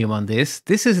Chromium on this?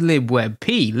 This is libwebp.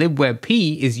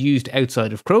 Libwebp is used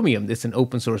outside of Chromium. This is an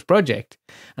open source project.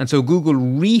 And so Google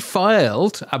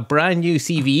refiled a brand new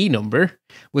CVE number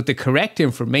with the correct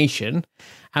information.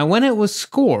 And when it was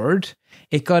scored,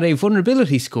 it got a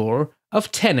vulnerability score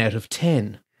of 10 out of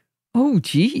 10. Oh,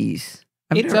 geez.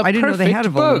 I didn't know they had a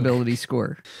vulnerability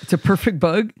score. It's a perfect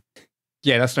bug?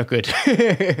 Yeah, that's not good.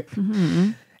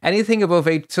 Mm-hmm. Anything above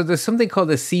 8. So there's something called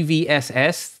the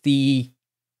CVSS.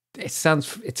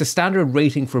 It's a standard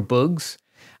rating for bugs.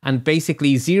 And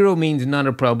basically 0 means not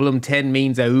a problem. 10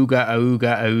 means auga,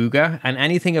 auga, auga. And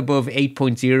anything above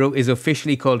 8.0 is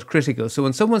officially called critical. So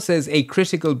when someone says a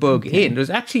critical bug in, there's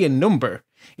actually a number.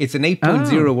 It's an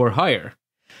 8.0 or higher.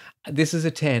 This is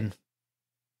a 10.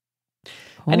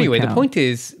 Anyway, the point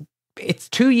is, it's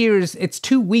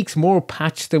 2 weeks more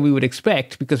patched than we would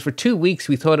expect, because for 2 weeks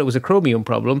we thought it was a Chromium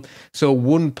problem. So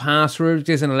 1Password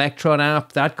is an Electron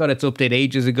app that got its update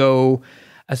ages ago.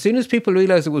 As soon as people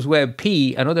realized it was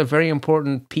WebP, another very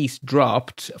important piece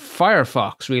dropped.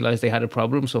 Firefox realized they had a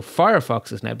problem, so Firefox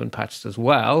has now been patched as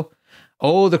well.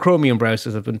 All the Chromium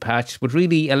browsers have been patched, but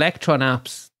really Electron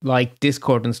apps like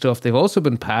Discord and stuff, they've also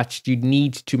been patched. You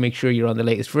need to make sure you're on the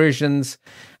latest versions.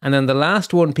 And then the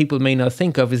last one people may not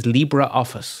think of is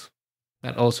LibreOffice.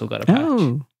 That also got a patch.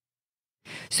 Oh.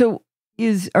 So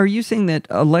are you saying that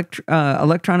Electron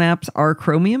apps are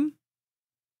Chromium?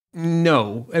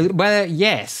 No. Well,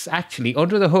 yes, actually,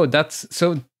 under the hood, that's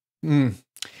so.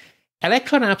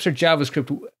 Electron apps are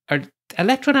JavaScript.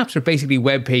 Electron apps are basically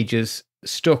web pages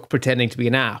stuck pretending to be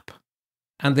an app.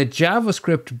 And the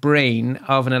JavaScript brain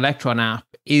of an Electron app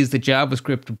is the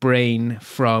JavaScript brain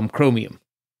from Chromium.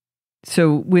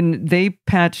 So when they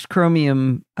patched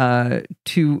Chromium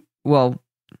 2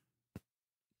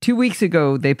 weeks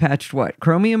ago, they patched what?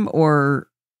 Chromium or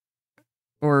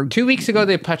 2 weeks ago,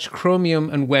 they patched Chromium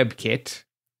and WebKit.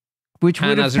 Which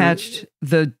would have patched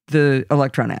the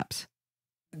Electron apps.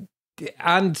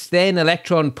 And then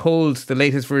Electron pulled the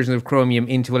latest version of Chromium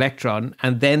into Electron,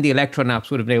 and then the Electron apps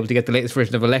would have been able to get the latest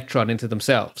version of Electron into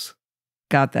themselves.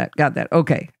 Got that.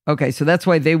 Okay. So that's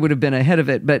why they would have been ahead of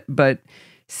it. But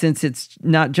since it's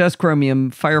not just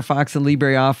Chromium, Firefox and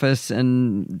LibreOffice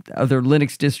and other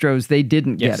Linux distros, they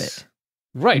didn't get it.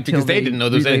 Right, because they didn't know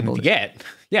there was anything to get.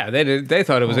 Yeah, they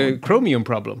thought it was a Chromium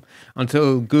problem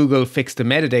until Google fixed the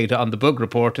metadata on the bug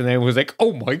report, and then it was like,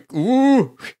 oh my,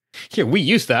 ooh. Yeah, we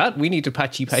use that. We need to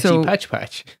patch. A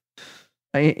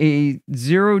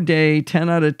 0-day, 10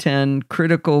 out of 10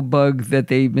 critical bug that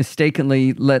they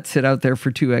mistakenly let sit out there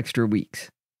for 2 extra weeks.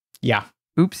 Yeah.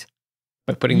 Oops.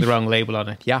 By putting the wrong label on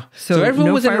it. Yeah. So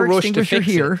everyone was in a rush to fix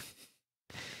it.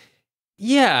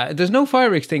 Yeah, there's no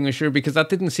fire extinguisher because that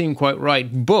didn't seem quite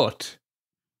right. But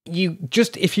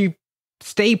if you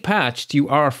stay patched, you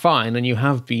are fine, and you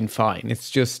have been fine. It's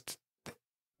just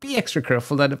be extra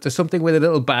careful that if there's something with a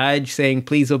little badge saying,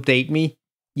 please update me,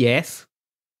 yes.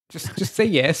 Just say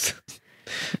yes.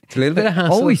 It's a little bit of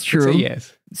hassle. Always true. Say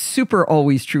yes. Super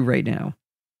always true right now.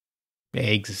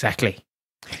 Exactly.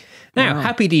 Now,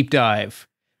 Happy Deep Dive.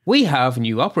 We have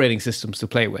new operating systems to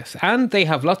play with, and they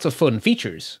have lots of fun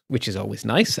features, which is always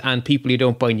nice, and people who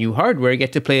don't buy new hardware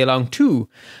get to play along too,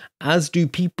 as do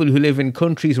people who live in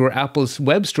countries where Apple's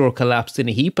web store collapsed in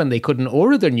a heap and they couldn't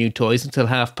order their new toys until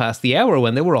 1:30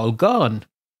 when they were all gone.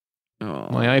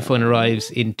 My iPhone arrives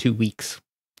in 2 weeks.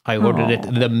 I ordered it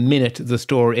the minute the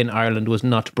store in Ireland was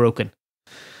not broken.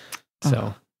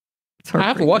 So I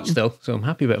have a watch though, so I'm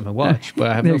happy about my watch,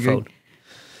 but I have no phone.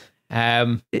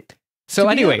 So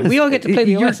anyway, we all get to play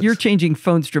the OSs. You're changing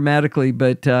phones dramatically,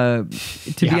 but to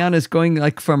be honest, going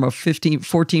like from a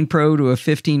 14 Pro to a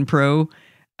 15 Pro,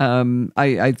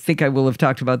 I think I will have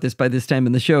talked about this by this time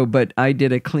in the show, but I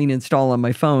did a clean install on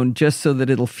my phone just so that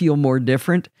it'll feel more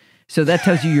different. So that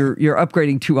tells you you're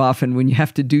upgrading too often when you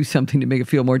have to do something to make it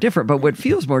feel more different. But what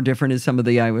feels more different is some of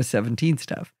the iOS 17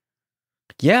 stuff.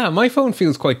 Yeah, my phone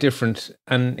feels quite different,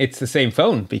 and it's the same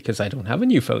phone because I don't have a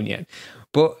new phone yet.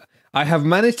 But I have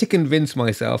managed to convince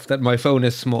myself that my phone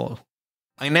is small.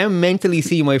 I now mentally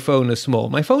see my phone as small.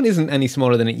 My phone isn't any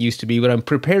smaller than it used to be, but I'm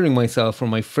preparing myself for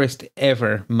my first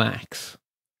ever Max.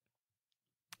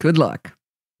 Good luck.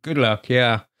 Good luck,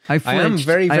 yeah. I am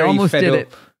very, very fed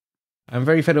up. I'm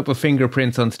very fed up with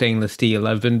fingerprints on stainless steel.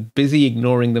 I've been busy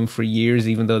ignoring them for years,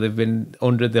 even though they've been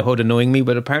under the hood annoying me.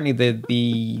 But apparently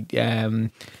the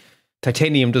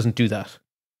titanium doesn't do that.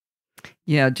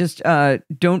 Yeah, just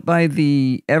don't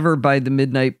ever buy the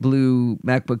midnight blue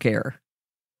MacBook Air.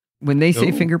 When they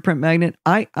say fingerprint magnet,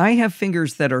 I have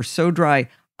fingers that are so dry,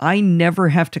 I never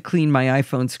have to clean my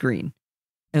iPhone screen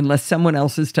unless someone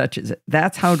else's touches it.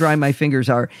 That's how dry my fingers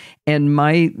are. And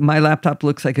my laptop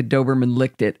looks like a Doberman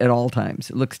licked it at all times.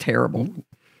 It looks terrible.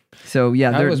 So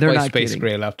yeah, they're not Space kidding.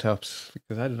 Gray laptops,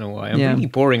 because I don't know why. I'm really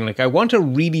boring. Like, I want a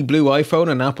really blue iPhone,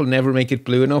 and Apple never make it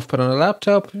blue enough. But on a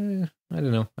laptop, I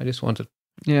don't know. I just want it.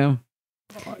 Yeah.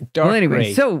 Dark well, anyway,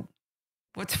 gray. so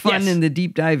what's fun in the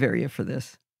deep dive area for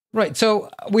this? Right, so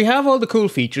we have all the cool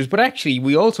features, but actually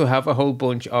we also have a whole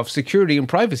bunch of security and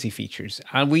privacy features.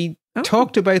 And we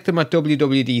talked about them at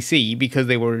WWDC because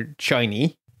they were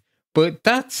shiny, but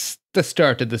that's the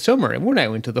start of the summer and we're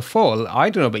now into the fall. I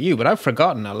don't know about you, but I've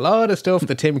forgotten a lot of stuff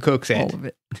that Tim Cook said. All of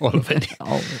it. All of it.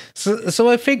 All of it. So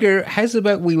I figure, how's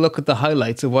about we look at the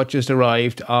highlights of what just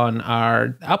arrived on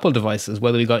our Apple devices,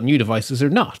 whether we got new devices or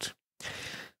not.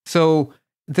 So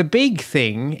the big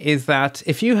thing is that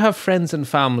if you have friends and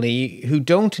family who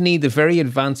don't need the very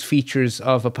advanced features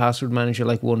of a password manager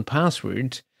like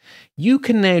 1Password, you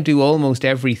can now do almost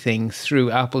everything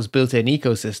through Apple's built-in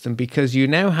ecosystem, because you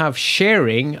now have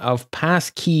sharing of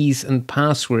passkeys and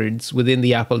passwords within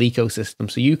the Apple ecosystem.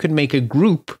 So you can make a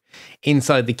group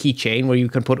inside the keychain where you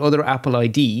can put other Apple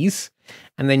IDs,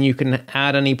 and then you can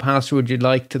add any password you'd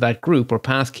like to that group or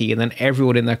passkey, and then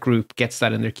everyone in that group gets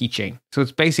that in their keychain. So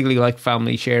it's basically like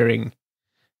family sharing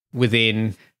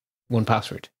within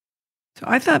 1Password. So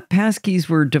I thought passkeys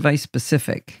were device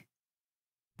specific.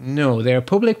 No, they're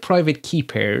public-private key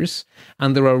pairs,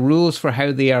 and there are rules for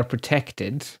how they are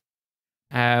protected.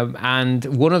 And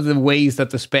one of the ways that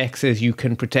the spec says you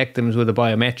can protect them is with a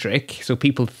biometric. So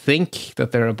people think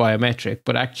that they're a biometric,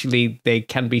 but actually they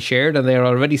can be shared, and they're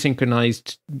already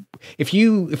synchronized. If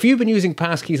you've been using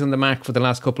passkeys on the Mac for the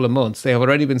last couple of months, they have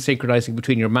already been synchronizing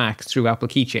between your Macs through Apple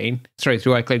Keychain, through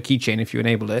iCloud Keychain if you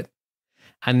enable it.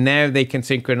 And now they can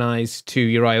synchronize to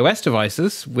your iOS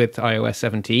devices with iOS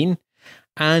 17.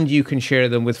 And you can share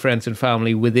them with friends and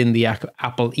family within the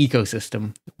Apple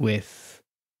ecosystem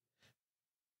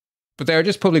but they're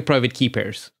just public-private key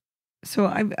pairs. So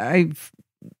I've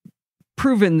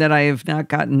proven that I have not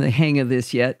gotten the hang of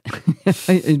this yet.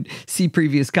 I see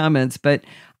previous comments, but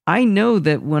I know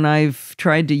that when I've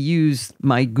tried to use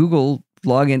my Google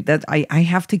login, that I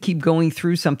have to keep going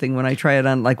through something when I try it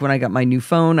on. Like when I got my new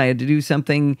phone, I had to do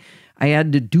something. I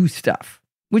had to do stuff,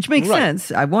 which makes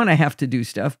sense. I want to have to do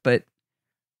stuff, but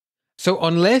so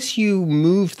unless you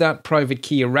move that private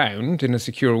key around in a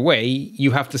secure way,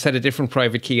 you have to set a different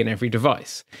private key in every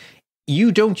device.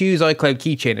 You don't use iCloud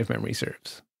Keychain if memory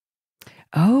serves.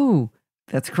 Oh,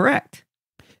 that's correct.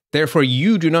 Therefore,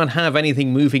 you do not have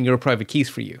anything moving your private keys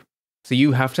for you. So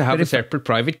you have to have a separate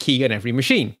private key on every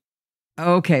machine.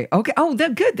 Okay. Oh,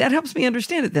 that's good. That helps me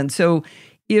understand it then. So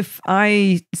if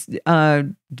I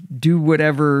do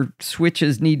whatever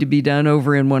switches need to be done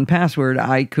over in 1Password,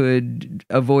 I could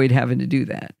avoid having to do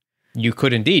that. You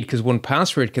could indeed, because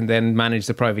 1Password can then manage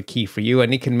the private key for you,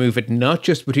 and it can move it not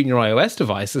just between your iOS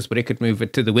devices, but it could move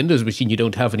it to the Windows machine you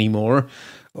don't have anymore.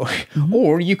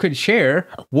 Or you could share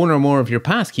one or more of your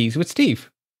passkeys with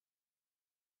Steve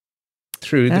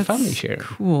through the family share.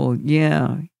 Cool.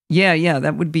 Yeah.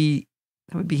 That would be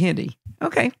handy.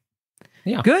 Okay.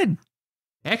 Yeah. Good.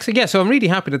 Excellent. Yeah, so I'm really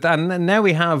happy with that. And now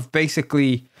we have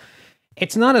basically,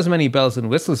 it's not as many bells and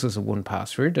whistles as a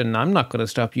 1Password, and I'm not going to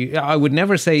stop you. I would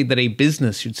never say that a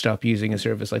business should stop using a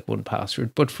service like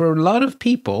 1Password, but for a lot of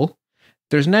people,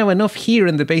 there's now enough here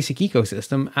in the basic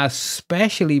ecosystem,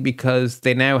 especially because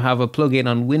they now have a plugin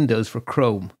on Windows for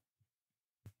Chrome,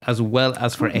 as well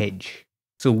as for Edge.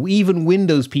 So even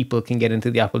Windows people can get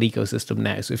into the Apple ecosystem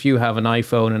now. So if you have an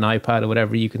iPhone, an iPad, or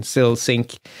whatever, you can still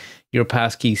sync your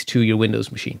passkeys to your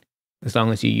Windows machine, as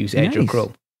long as you use Edge or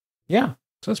Chrome. Yeah,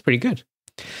 so that's pretty good.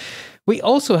 We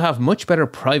also have much better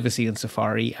privacy in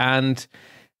Safari, and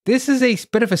this is a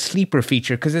bit of a sleeper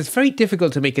feature because it's very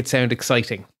difficult to make it sound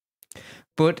exciting.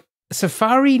 But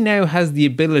Safari now has the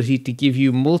ability to give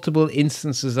you multiple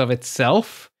instances of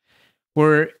itself.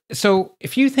 So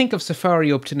if you think of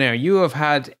Safari up to now, you have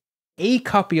had a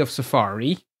copy of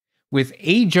Safari with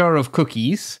a jar of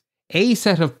cookies, a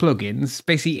set of plugins,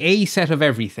 basically a set of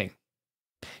everything.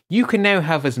 You can now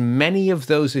have as many of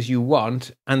those as you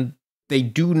want, and they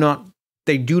do not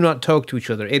talk to each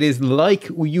other. It is like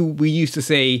we used to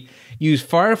say, use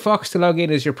Firefox to log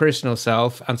in as your personal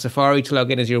self and Safari to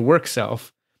log in as your work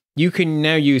self. You can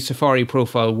now use Safari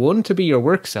Profile 1 to be your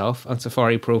work self and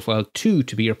Safari Profile 2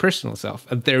 to be your personal self.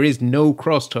 And there is no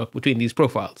crosstalk between these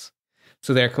profiles.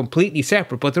 So they're completely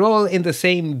separate, but they're all in the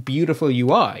same beautiful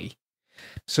UI.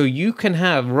 So you can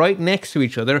have right next to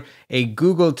each other a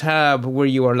Google tab where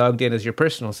you are logged in as your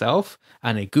personal self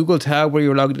and a Google tab where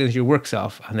you're logged in as your work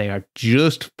self. And they are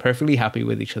just perfectly happy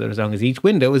with each other as long as each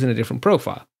window is in a different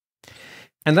profile.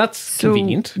 And that's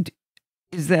convenient.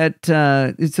 Is that,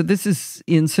 so this is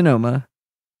in Sonoma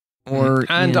or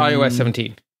and iOS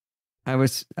 17.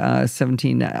 iOS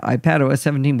 17, iPadOS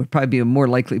 17 would probably be a more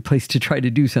likely place to try to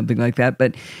do something like that.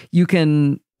 But you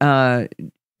can, how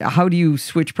do you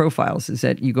switch profiles? Is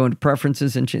that you go into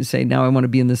preferences and say, now I want to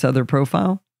be in this other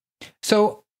profile?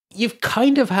 So you've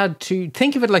kind of had to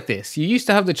think of it like this. You used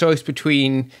to have the choice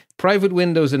between private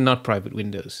windows and not private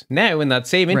windows. Now in that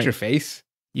same interface,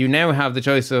 you now have the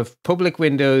choice of public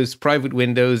windows, private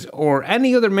windows, or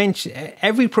any other mention.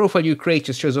 Every profile you create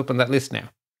just shows up on that list now.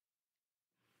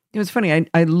 It was funny.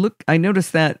 I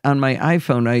noticed that on my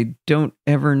iPhone. I don't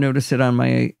ever notice it on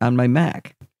my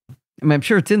Mac. I mean, I'm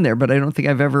sure it's in there, but I don't think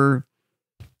I've ever.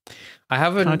 I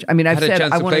haven't. I've said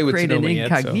I want to create an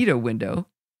incognito window.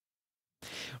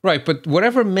 Right, but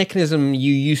whatever mechanism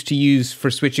you used to use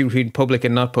for switching between public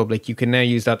and not public, you can now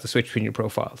use that to switch between your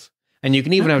profiles. And you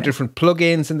can even have different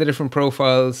plugins in the different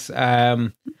profiles.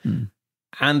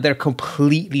 And they're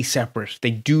completely separate.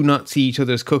 They do not see each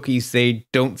other's cookies. They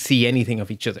don't see anything of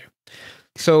each other.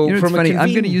 So it's funny.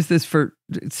 I'm going to use this for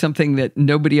something that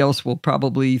nobody else will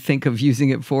probably think of using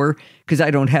it for, because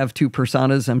I don't have two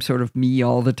personas. I'm sort of me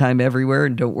all the time everywhere,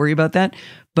 and don't worry about that.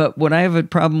 But what I have a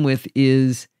problem with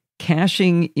is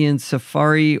caching in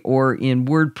Safari or in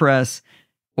WordPress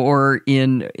or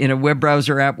in a web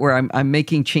browser app where I'm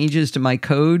making changes to my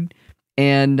code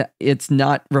and it's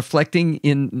not reflecting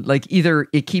in, like, either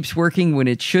it keeps working when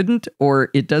it shouldn't or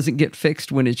it doesn't get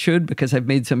fixed when it should because I've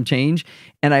made some change.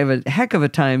 And I have a heck of a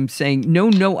time saying,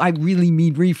 no, I really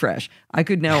mean refresh. I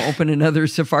could now open another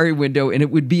Safari window and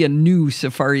it would be a new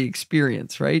Safari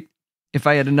experience, right? If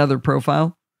I had another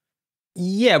profile.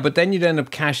 Yeah, but then you'd end up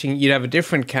caching. You'd have a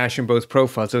different cache in both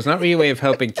profiles. So it's not really a way of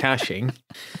helping caching.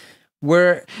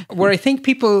 Where I think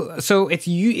people, so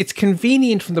it's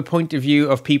convenient from the point of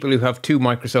view of people who have two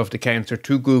Microsoft accounts or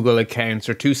two Google accounts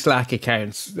or two Slack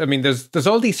accounts. I mean, there's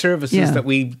all these services that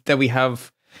we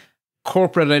have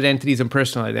corporate identities and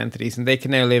personal identities, and they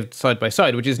can now live side by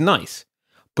side, which is nice.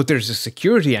 But there's a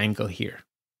security angle here.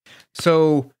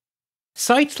 So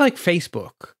sites like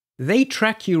Facebook, they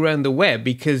track you around the web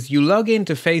because you log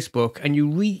into Facebook and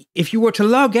if you were to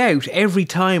log out every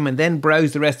time and then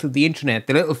browse the rest of the internet,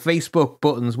 the little Facebook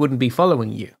buttons wouldn't be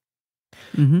following you.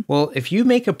 Mm-hmm. Well, if you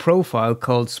make a profile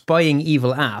called Spying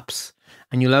Evil Apps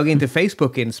and you log into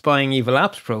Facebook in Spying Evil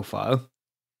Apps profile,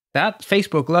 that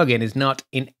Facebook login is not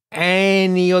in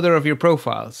any other of your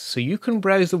profiles. So you can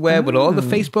browse the web with all the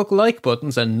Facebook like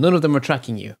buttons and none of them are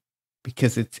tracking you,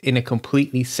 because it's in a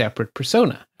completely separate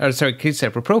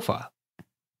separate profile.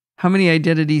 How many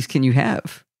identities can you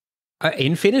have?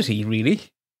 Infinity, really.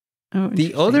 Oh,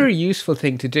 the other useful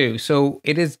thing to do, so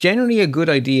it is generally a good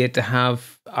idea to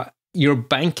have your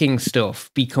banking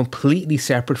stuff be completely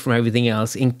separate from everything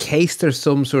else in case there's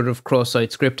some sort of cross-site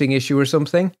scripting issue or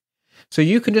something. So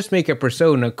you can just make a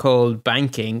persona called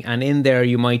banking, and in there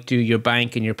you might do your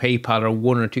bank and your PayPal or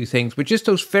one or two things, but just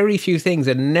those very few things,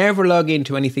 and never log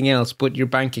into anything else but your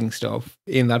banking stuff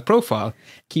in that profile.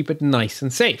 Keep it nice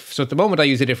and safe. So at the moment I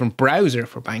use a different browser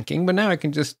for banking, but now I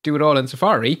can just do it all in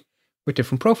Safari with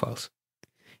different profiles.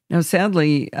 Now,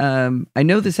 sadly, I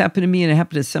know this happened to me and it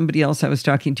happened to somebody else I was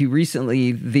talking to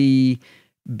recently. The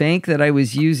bank that I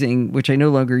was using, which I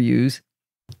no longer use,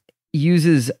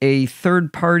 uses a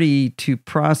third party to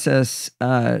process,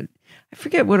 I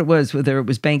forget what it was, whether it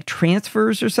was bank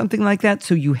transfers or something like that.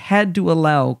 So you had to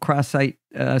allow cross-site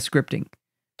scripting.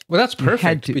 Well, that's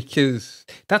perfect because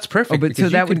that's perfect. Oh, but because so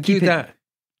that would keep that.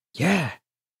 Yeah.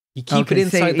 You keep it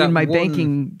inside that in my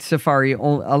banking Safari,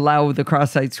 allow the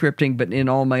cross-site scripting, but in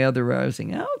all my other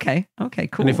browsing. Okay, cool.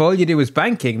 And if all you do is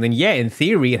banking, then yeah, in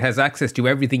theory, it has access to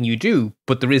everything you do,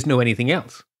 but there is no anything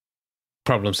else.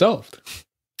 Problem solved.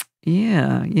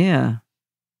 Yeah.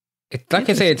 Like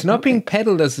I say, it's not being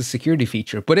peddled as a security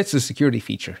feature, but it's a security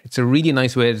feature. It's a really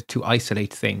nice way to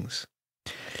isolate things.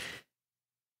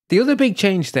 The other big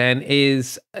change then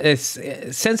is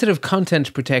sensitive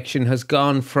content protection has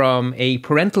gone from a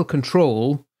parental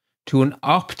control to an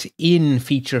opt-in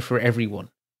feature for everyone.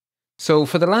 So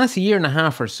for the last year and a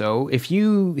half or so, if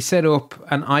you set up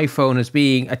an iPhone as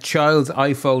being a child's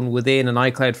iPhone within an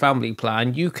iCloud family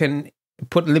plan, you can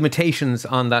put limitations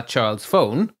on that child's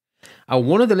phone.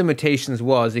 One of the limitations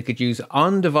was it could use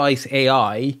on-device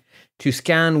AI to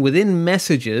scan within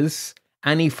messages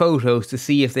any photos to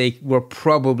see if they were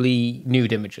probably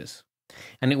nude images.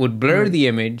 and it would blur the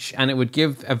image, and it would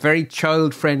give a very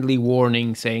child-friendly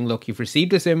warning saying, look, you've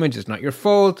received this image, it's not your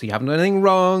fault, you haven't done anything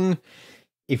wrong.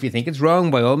 If you think it's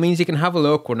wrong, by all means, you can have a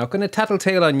look. We're not going to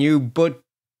tattletale on you, but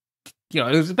it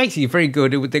was basically very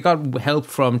good. They got help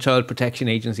from child protection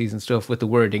agencies and stuff with the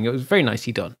wording. It was very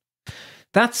nicely done.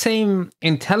 That same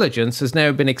intelligence has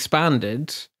now been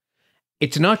expanded.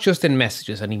 It's not just in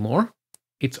messages anymore.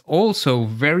 It's also,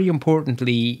 very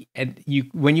importantly,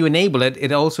 when you enable it,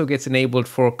 it also gets enabled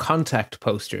for contact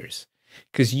posters,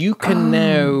 because you can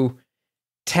now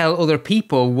tell other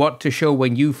people what to show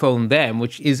when you phone them,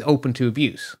 which is open to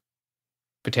abuse,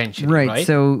 potentially. Right.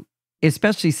 So,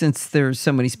 especially since there's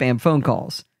so many spam phone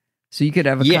calls. So you could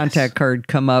have a contact card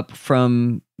come up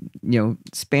from,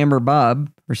 Spammer Bob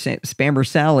or Spammer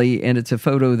Sally, and it's a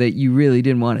photo that you really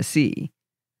didn't want to see.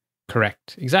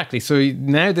 Correct. Exactly. So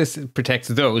now this protects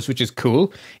those, which is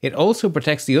cool. It also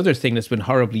protects the other thing that's been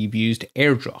horribly abused,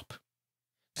 AirDrop.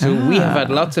 So we have had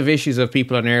lots of issues of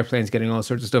people on airplanes getting all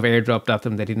sorts of stuff airdropped at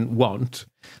them they didn't want.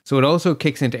 So it also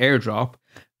kicks into AirDrop.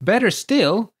 Better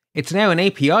still, it's now an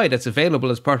API that's available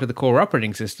as part of the core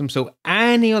operating system. So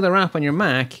any other app on your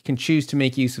Mac can choose to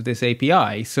make use of this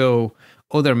API. So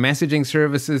other messaging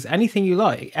services, anything you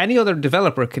like, any other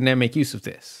developer can now make use of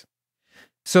this.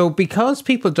 So because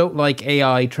people don't like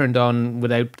AI turned on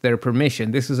without their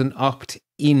permission, this is an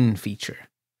opt-in feature.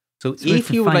 So if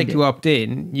you would like to opt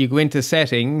in, you go into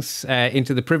settings,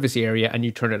 into the privacy area, and you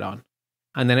turn it on.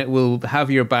 And then it will have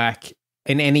your back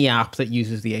in any app that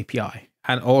uses the API.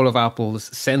 And all of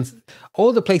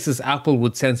all the places Apple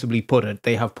would sensibly put it,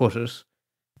 they have put it.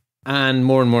 And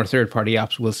more third-party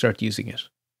apps will start using it.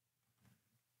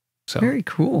 So very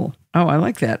cool. Oh, I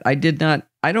like that. I don't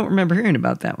remember hearing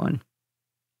about that one.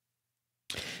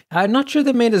 I'm not sure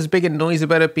they made as big a noise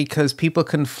about it because people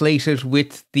conflate it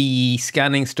with the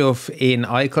scanning stuff in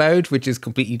iCloud, which is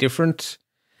completely different.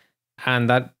 And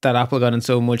that Apple got in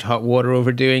so much hot water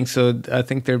over doing. So I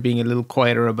think they're being a little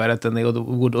quieter about it than they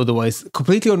would otherwise.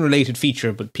 Completely unrelated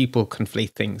feature, but people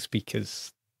conflate things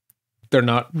because they're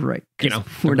not, right.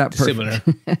 We're not similar.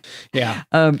 Yeah.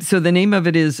 So the name of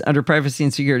it is, under privacy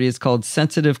and security, it's called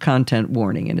Sensitive Content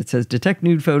Warning. And it says, detect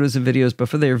nude photos and videos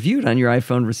before they are viewed on your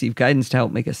iPhone. Receive guidance to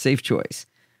help make a safe choice.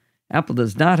 Apple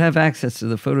does not have access to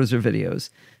the photos or videos.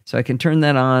 So I can turn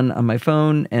that on my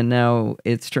phone. And now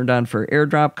it's turned on for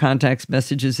AirDrop, contacts,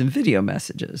 messages, and video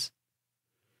messages.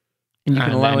 And you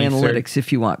can allow analytics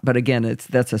if you want. But again,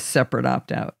 that's a separate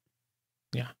opt-out.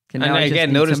 Yeah. And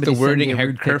again, notice the wording,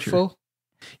 how careful.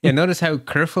 Yeah, notice how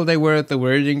careful they were at the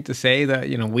wording to say that,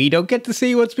 we don't get to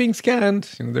see what's being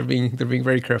scanned. They're being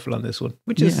very careful on this one,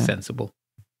 which is sensible.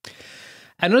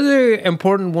 Another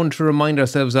important one to remind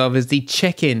ourselves of is the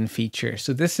check-in feature.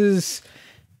 So this is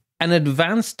an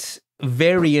advanced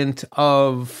variant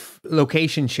of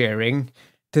location sharing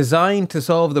designed to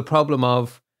solve the problem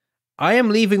of, I am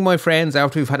leaving my friends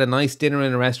after we've had a nice dinner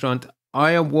in a restaurant.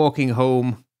 I am walking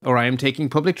home, or I am taking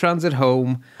public transit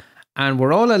home, and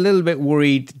we're all a little bit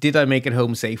worried, did I make it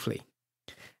home safely?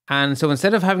 And so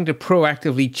instead of having to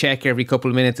proactively check every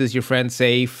couple of minutes, is your friend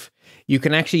safe? You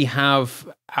can actually have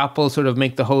Apple sort of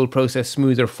make the whole process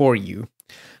smoother for you.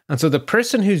 And so the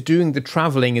person who's doing the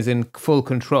traveling is in full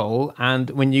control. And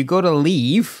when you go to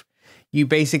leave, you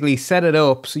basically set it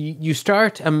up. So you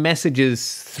start a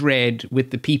messages thread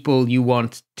with the people you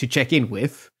want to check in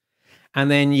with. And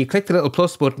then you click the little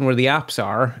plus button where the apps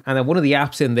are. And then one of the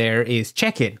apps in there is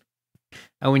check-in.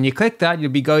 And when you click that,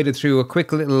 you'll be guided through a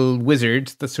quick little wizard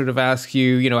that sort of asks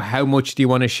you, how much do you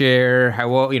want to share?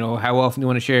 How often do you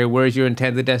want to share? Where's your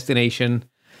intended destination?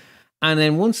 And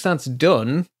then once that's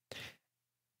done,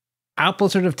 Apple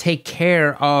sort of take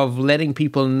care of letting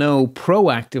people know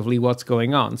proactively what's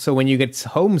going on. So when you get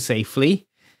home safely,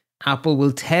 Apple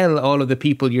will tell all of the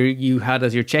people you had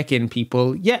as your check-in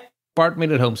people, yeah, Bart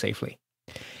made it home safely.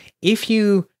 If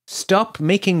you stop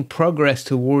making progress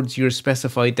towards your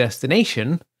specified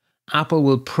destination, Apple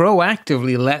will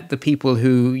proactively let the people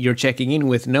who you're checking in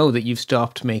with know that you've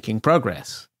stopped making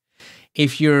progress.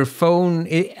 If your phone,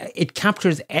 it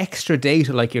captures extra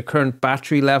data like your current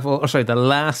battery level, the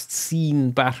last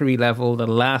seen battery level, the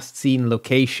last seen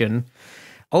location,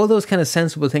 all those kind of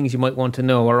sensible things you might want to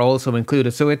know are also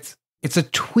included. So it's a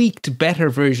tweaked, better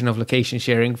version of location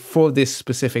sharing for this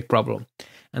specific problem.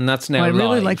 And that's now live. I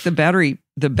really like the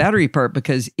battery part,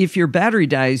 because if your battery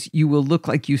dies, you will look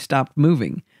like you stopped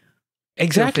moving.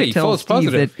 Exactly. So if it tells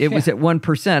Steve that it was at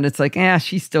 1%, it's like,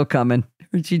 she's still coming.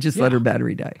 She just let her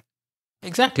battery die.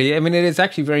 Exactly. I mean, it is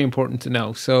actually very important to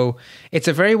know. So it's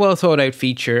a very well thought out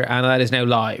feature, and that is now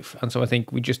live. And so I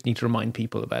think we just need to remind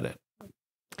people about it.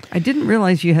 I didn't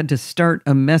realize you had to start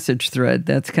a message thread.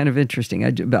 That's kind of interesting.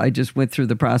 I just went through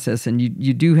the process, and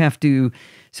you do have to.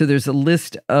 So there's a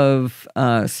list of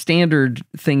standard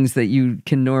things that you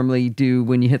can normally do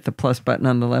when you hit the plus button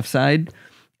on the left side.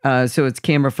 So it's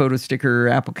camera, photo, sticker,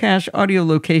 Apple Cache, audio,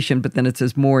 location, but then it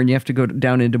says more, and you have to go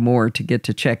down into more to get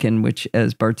to check-in, which,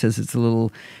 as Bart says, it's a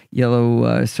little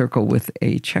yellow circle with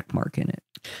a check mark in it.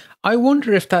 I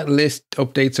wonder if that list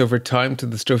updates over time to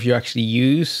the stuff you actually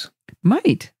use.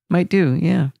 Might do,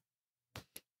 yeah.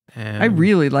 I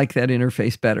really like that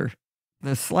interface better.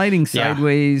 The sliding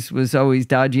sideways was always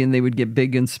dodgy, and they would get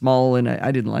big and small, and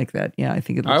I didn't like that. Yeah, I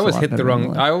think it looks I always a lot hit better the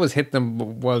wrong. I always hit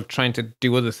them while trying to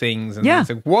do other things, and it's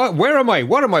like, what? Where am I?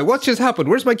 What am I? What just happened?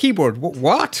 Where's my keyboard?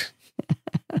 What?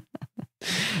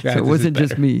 So it wasn't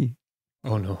just me.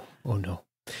 Oh no!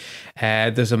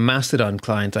 There's a Mastodon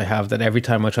client I have that every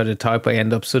time I try to type, I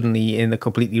end up suddenly in the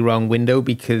completely wrong window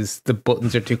because the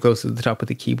buttons are too close to the top of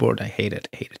the keyboard. I hate it.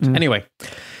 Anyway,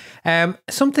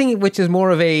 something which is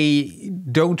more of a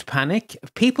don't panic.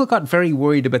 People got very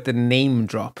worried about the name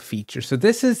drop feature. So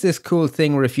this is this cool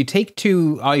thing where if you take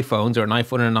two iPhones or an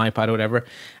iPhone and an iPad or whatever,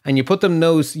 and you put them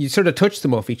you sort of touch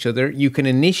them off each other, you can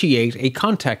initiate a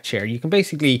contact share. You can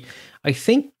basically, I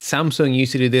think Samsung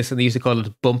used to do this and they used to call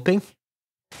it bumping.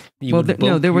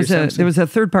 There was a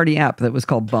third-party app that was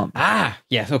called Bump. Ah,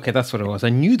 yes, okay, that's what it was. I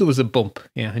knew there was a bump.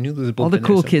 Yeah, I knew there was a bump. All the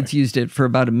cool kids used it for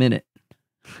about a minute.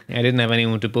 Yeah, I didn't have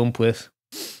anyone to bump with.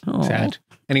 Aww. Sad.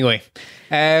 Anyway,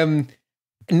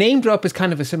 name drop is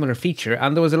kind of a similar feature,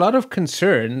 and there was a lot of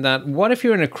concern that what if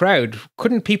you're in a crowd?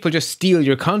 Couldn't people just steal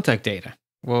your contact data?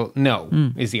 Well, no,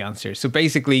 is the answer. So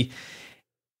basically,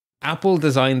 Apple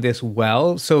designed this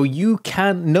well, so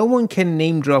no one can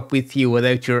name drop with you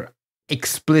without your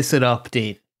explicit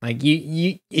opt-in. Like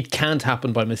it can't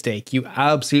happen by mistake. You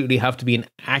absolutely have to be an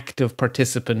active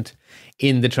participant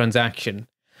in the transaction.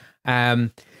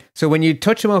 So when you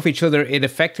touch them off each other, it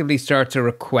effectively starts a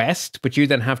request, but you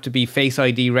then have to be Face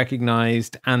ID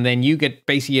recognized, and then you get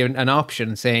basically an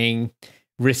option saying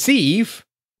receive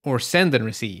or send and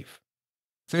receive.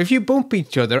 So if you bump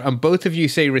each other and both of you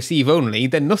say receive only,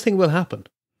 then nothing will happen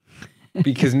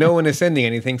because no one is sending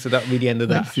anything. So that will be the end of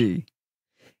that. Let's see.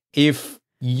 If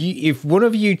one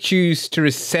of you choose to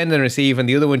send and receive and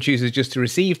the other one chooses just to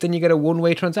receive, then you get a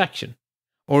one-way transaction.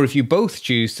 Or if you both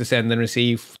choose to send and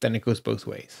receive, then it goes both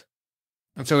ways.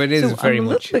 And so it is very much... I'm a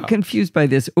little bit confused by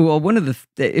this. Well,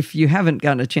 if you haven't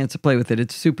gotten a chance to play with it,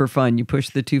 it's super fun. You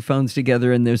push the two phones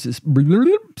together and there's this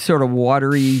sort of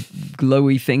watery,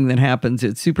 glowy thing that happens.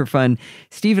 It's super fun.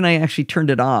 Steve and I actually turned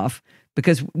it off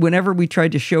because whenever we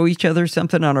tried to show each other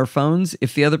something on our phones,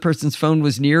 if the other person's phone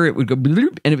was near, it would go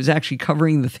bloop, and it was actually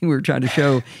covering the thing we were trying to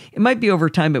show. It might be over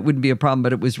time, it wouldn't be a problem,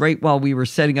 but it was right while we were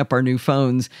setting up our new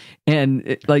phones, and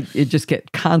it just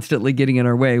kept constantly getting in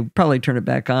our way. We'd probably turn it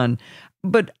back on.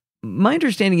 But my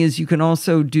understanding is you can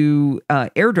also do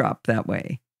AirDrop that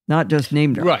way, not just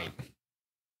name drop. Right.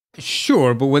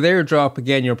 Sure, but with AirDrop,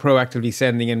 again, you're proactively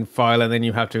sending in file and then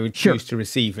you have to choose to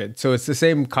receive it. So it's the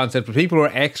same concept, but people are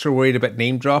extra worried about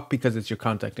name drop because it's your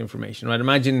contact information, right?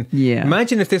 Imagine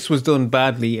if this was done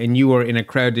badly and you were in a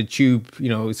crowded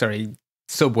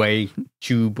subway,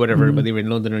 tube, whatever, whether you were in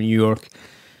London or New York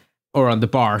or on the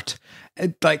BART.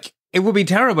 It would be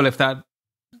terrible if that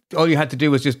all you had to do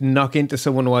was just knock into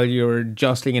someone while you're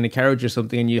jostling in a carriage or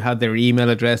something and you had their email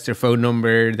address, their phone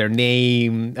number, their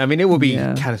name. I mean, it would be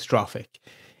catastrophic.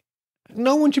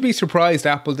 No one should be surprised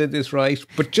Apple did this right,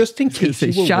 but just in case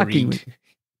you were worried.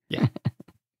 Yeah.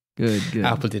 Good.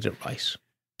 Apple did it right.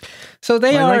 So I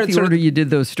like the order you did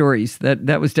those stories.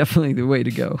 That was definitely the way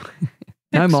to go.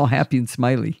 I'm all happy and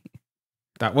smiley.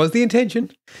 That was the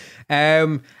intention.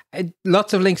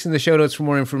 Lots of links in the show notes for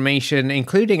more information,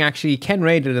 including actually Ken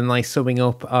Ray did a nice summing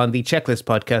up on the Checklist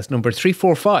podcast number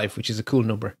 345, which is a cool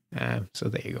number. So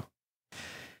there you go.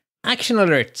 Action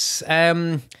alerts.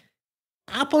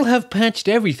 Apple have patched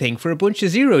everything for a bunch of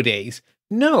 0 days.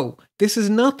 No, this is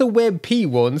not the WebP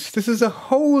ones. This is a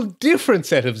whole different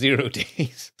set of 0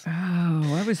 days.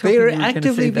 Oh, I was hoping they are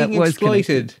actively being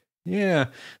exploited. Yeah,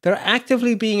 they're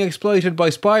actively being exploited by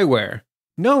spyware.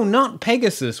 No, not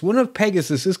Pegasus. One of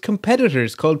Pegasus's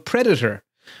competitors called Predator,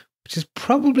 which is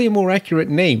probably a more accurate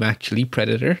name, actually.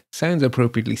 Predator. Sounds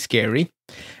appropriately scary.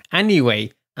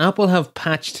 Anyway, Apple have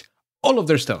patched all of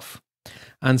their stuff.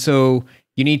 And so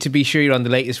you need to be sure you're on the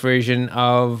latest version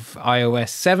of iOS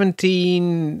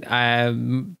 17,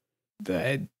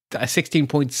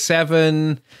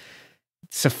 16.7.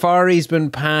 Safari's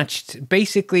been patched.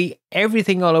 Basically,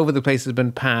 everything all over the place has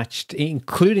been patched,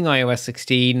 including iOS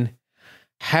 16.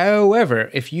 However,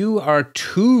 if you are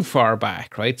too far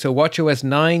back, right? So watchOS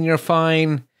 9, you're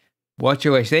fine.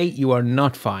 WatchOS 8, you are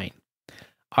not fine.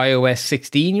 iOS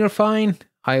 16, you're fine.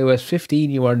 iOS 15,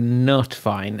 you are not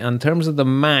fine. And in terms of the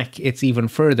Mac, it's even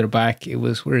further back. It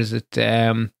was, where is it?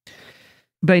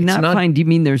 By not fine, do you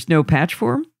mean there's no patch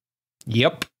for them?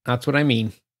 Yep, that's what I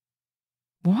mean.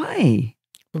 Why?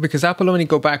 Well, because Apple only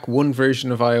go back one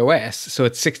version of iOS, so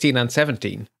it's 16 and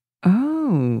 17.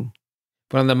 Oh.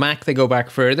 But on the Mac, they go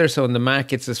back further. So on the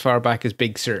Mac, it's as far back as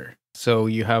Big Sur. So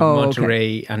you have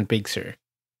Monterey and Big Sur.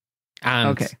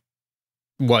 And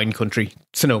wine country,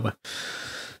 Sonoma.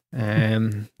 I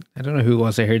don't know who it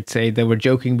was I heard say they were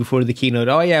joking before the keynote.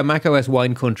 Oh yeah, macOS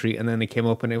wine country. And then it came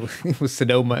up and it was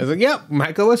Sonoma. I was like, yeah,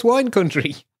 macOS wine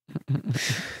country.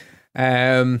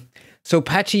 So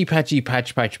patch,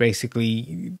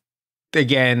 basically.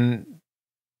 Again,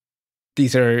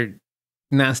 these are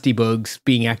nasty bugs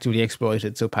being actively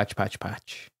exploited. So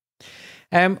patch.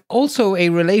 Also, a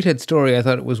related story I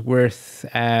thought it was worth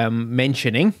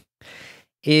mentioning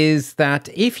is that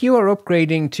if you are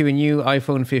upgrading to a new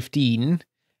iPhone 15,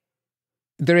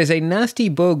 there is a nasty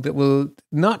bug that will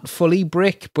not fully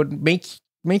brick, but make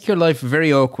your life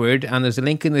very awkward. And there's a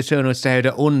link in the show notes to how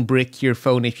to unbrick your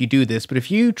phone if you do this. But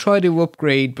if you try to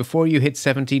upgrade before you hit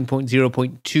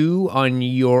 17.0.2 on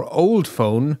your old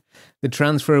phone, the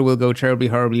transfer will go terribly,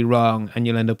 horribly wrong, and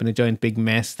you'll end up in a giant big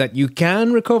mess that you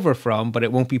can recover from, but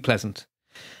it won't be pleasant.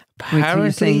 Wait, so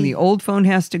you're saying the old phone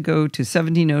has to go to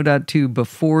 17.0.2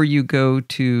 before you go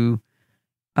to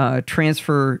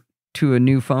transfer to a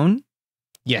new phone?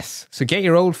 Yes. So get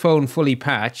your old phone fully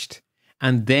patched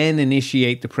and then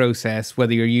initiate the process,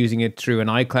 whether you're using it through an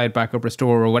iCloud backup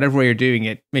restore or whatever way you're doing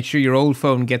it. Make sure your old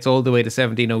phone gets all the way to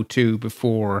 17.02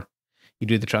 before you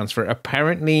do the transfer.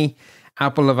 Apparently,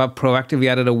 Apple have proactively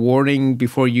added a warning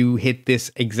before you hit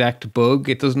this exact bug.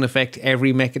 It doesn't affect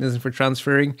every mechanism for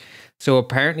transferring. So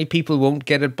apparently people won't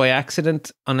get it by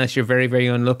accident unless you're very, very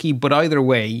unlucky. But either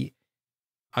way,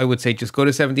 I would say just go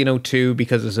to 17.02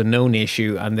 because it's a known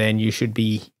issue, and then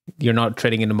you're not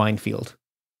treading in a minefield.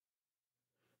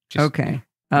 Okay.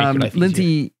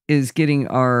 Lindsay is getting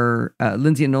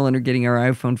Lindsay and Nolan are getting our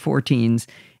iPhone 14s.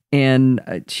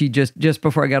 And she just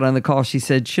before I got on the call, she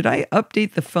said, should I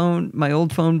update my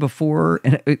old phone before?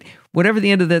 And whatever the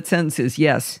end of that sentence is,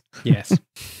 yes. Yes.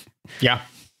 Yeah,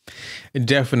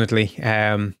 definitely.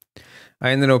 I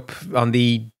ended up on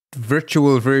the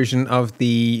virtual version of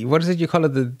what is it you call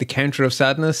it? The counter of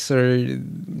sadness, or?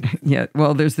 Yeah.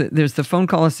 Well, there's the phone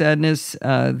call of sadness,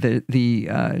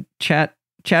 the chat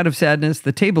of sadness,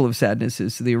 the table of sadness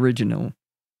is the original.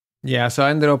 Yeah, so I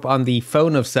ended up on the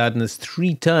phone of sadness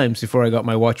 3 times before I got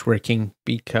my watch working,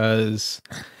 because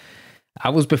I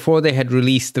was before they had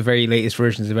released the very latest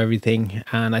versions of everything,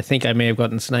 and I think I may have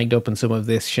gotten snagged up in some of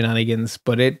this shenanigans,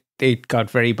 but it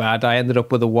got very bad. I ended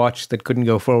up with a watch that couldn't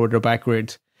go forward or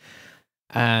backward,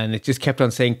 and it just kept on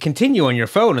saying, continue on your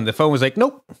phone, and the phone was like,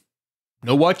 nope,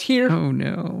 no watch here. Oh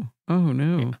no.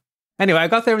 Yeah. Anyway, I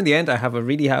got there in the end.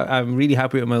 I'm really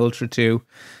happy with my Ultra 2.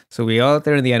 So we got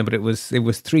there in the end, but it was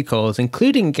 3 calls,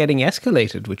 including getting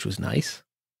escalated, which was nice.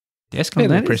 The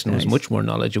escalated person was much more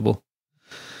knowledgeable.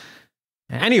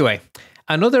 Anyway,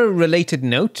 another related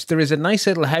note, there is a nice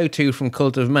little how-to from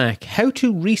Cult of Mac. How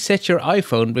to reset your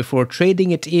iPhone before trading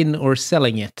it in or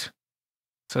selling it,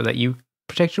 so that you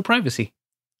protect your privacy.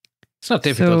 It's not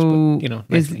difficult, but,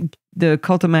 is the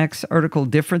Cult of Mac's article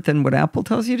different than what Apple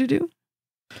tells you to do?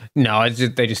 No,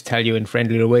 they just tell you in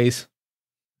friendlier ways.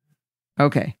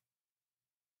 Okay.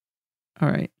 All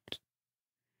right.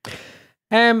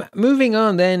 Moving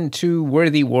on then to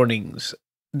worthy warnings.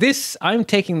 I'm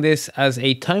taking this as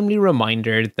a timely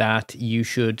reminder that you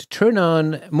should turn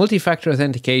on multi-factor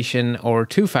authentication or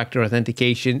 2-factor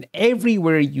authentication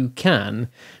everywhere you can,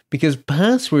 because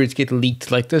passwords get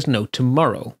leaked like there's no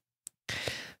tomorrow.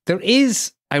 There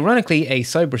is, ironically, a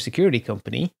cybersecurity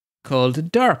company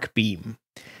called Darkbeam.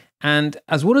 And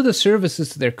as one of the services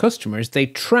to their customers, they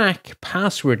track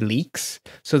password leaks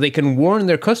so they can warn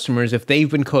their customers if they've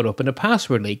been caught up in a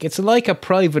password leak. It's like a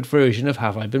private version of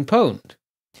Have I Been Pwned?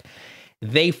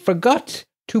 They forgot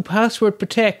to password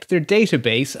protect their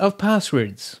database of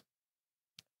passwords.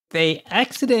 They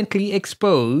accidentally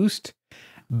exposed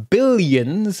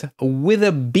billions with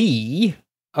a B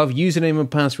of username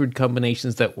and password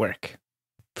combinations that work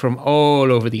from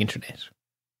all over the internet.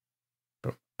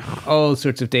 All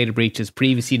sorts of data breaches,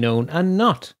 previously known and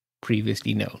not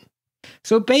previously known.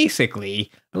 So basically,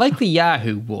 like the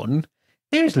Yahoo one,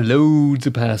 there's loads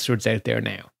of passwords out there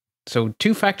now. So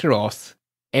 2-factor auth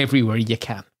everywhere you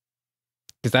can,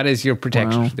 because that is your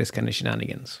protection for this kind of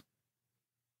shenanigans.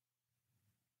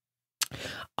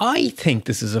 I think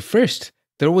this is a first.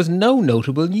 There was no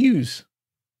notable news.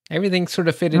 Everything sort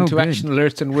of fit into action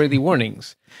alerts and worthy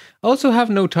warnings. Also have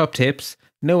no top tips,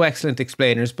 no excellent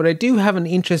explainers, but I do have an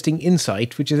interesting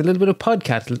insight, which is a little bit of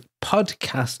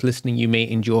podcast listening you may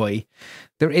enjoy.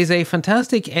 There is a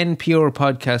fantastic NPR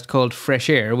podcast called Fresh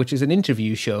Air, which is an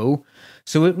interview show.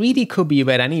 So it really could be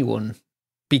about anyone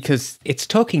because it's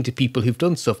talking to people who've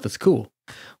done stuff that's cool.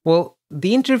 Well,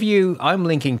 the interview I'm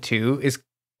linking to is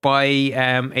by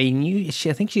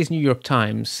I think she's New York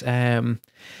Times.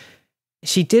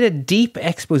 She did a deep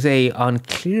expose on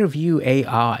Clearview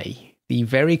AI, the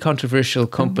very controversial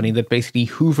company that basically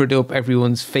hoovered up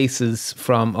everyone's faces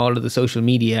from all of the social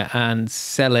media and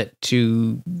sell it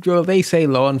to, well, they say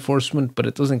law enforcement, but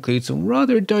it does include some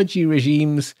rather dodgy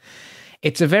regimes.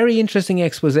 It's a very interesting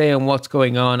expose on what's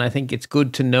going on. I think it's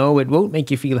good to know. It won't make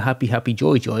you feel happy, happy,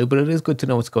 joy, joy, but it is good to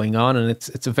know what's going on. And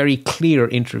it's a very clear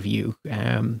interview,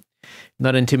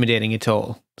 not intimidating at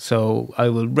all. So I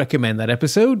will recommend that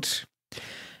episode.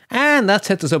 And that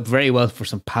sets us up very well for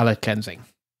some palate cleansing,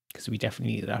 because we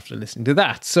definitely need it after listening to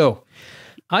that. So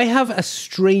I have a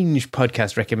strange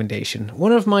podcast recommendation.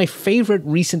 One of my favorite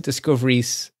recent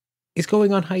discoveries is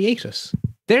going on hiatus.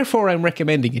 Therefore, I'm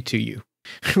recommending it to you,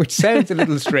 which sounds a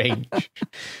little strange,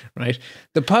 right?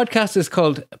 The podcast is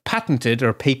called Patented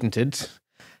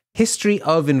History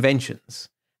of Inventions.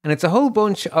 And it's a whole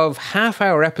bunch of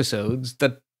half-hour episodes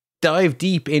that dive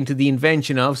deep into the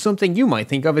invention of something you might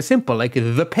think of as simple, like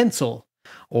the pencil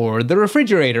or the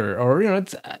refrigerator, or,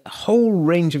 it's a whole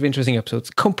range of interesting episodes,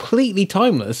 completely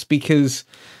timeless because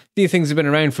these things have been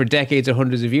around for decades or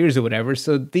hundreds of years or whatever.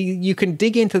 So you can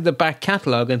dig into the back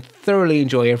catalogue and thoroughly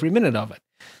enjoy every minute of it.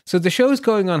 So the show's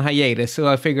going on hiatus. So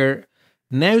I figure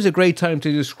now's a great time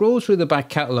to just scroll through the back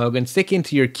catalogue and stick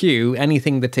into your queue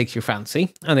anything that takes your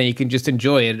fancy. And then you can just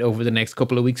enjoy it over the next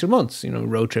couple of weeks or months,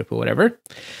 road trip or whatever.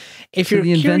 If you're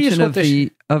the curious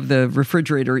invention of the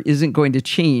refrigerator isn't going to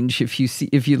change if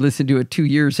you listen to it 2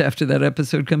 years after that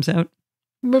episode comes out.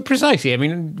 But precisely. I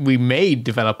mean, we may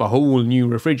develop a whole new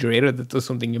refrigerator that does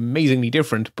something amazingly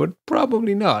different, but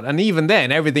probably not. And even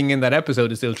then, everything in that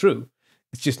episode is still true.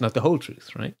 It's just not the whole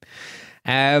truth, right?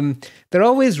 They're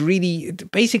always really,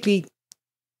 basically,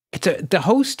 the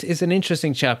host is an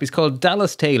interesting chap. He's called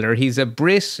Dallas Taylor. He's a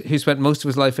Brit who spent most of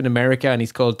his life in America, and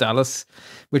he's called Dallas,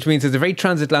 which means it's a very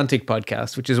transatlantic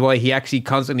podcast, which is why he actually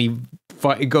constantly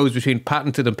goes between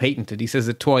patented and patented. He says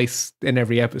it twice in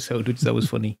every episode, which is always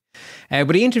funny.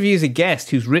 But he interviews a guest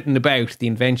who's written about the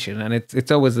invention, and it's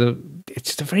a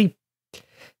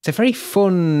very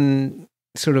fun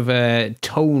sort of a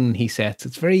tone he sets.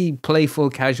 It's very playful,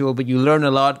 casual, but you learn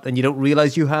a lot and you don't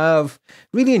realize you have.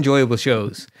 Really enjoyable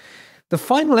shows. The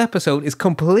final episode is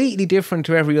completely different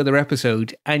to every other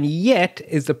episode, and yet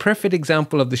is the perfect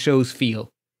example of the show's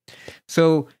feel.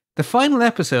 So the final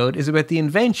episode is about the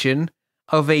invention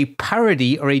of a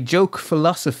parody or a joke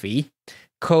philosophy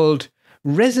called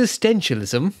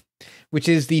resistentialism, which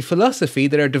is the philosophy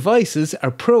that our devices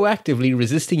are proactively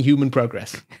resisting human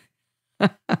progress.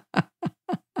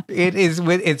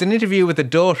 It's an interview with the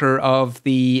daughter of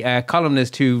the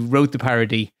columnist who wrote the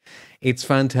parody. It's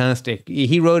fantastic.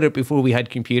 He wrote it before we had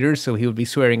computers, so he would be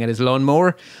swearing at his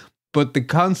lawnmower. But the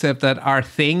concept that our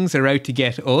things are out to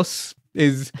get us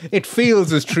it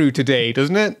feels as true today,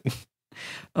 doesn't it?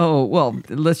 Oh, well,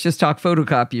 let's just talk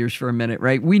photocopiers for a minute,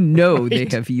 right? We know Right.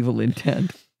 they have evil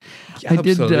intent.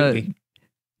 Absolutely.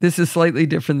 This is slightly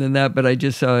different than that, but I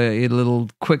just saw a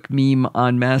little quick meme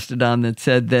on Mastodon that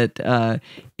said that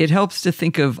it helps to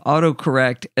think of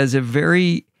autocorrect as a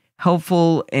very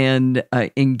helpful and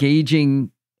engaging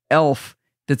elf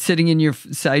that's sitting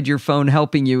inside your phone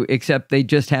helping you, except they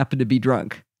just happen to be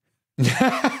drunk.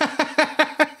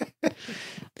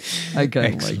 I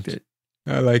kind of liked it.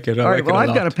 I like it. All right, well,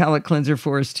 I've got a palate cleanser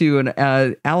for us too. And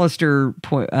Alistair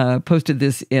posted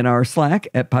this in our Slack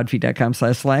at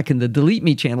podfeet.com/Slack in the Delete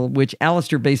Me channel, which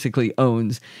Alistair basically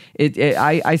owns.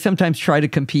 I sometimes try to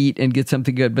compete and get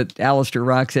something good, but Alistair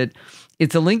rocks it.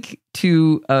 It's a link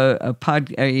to an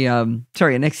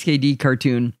XKD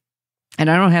cartoon, and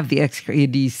I don't have the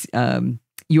XKD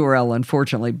URL,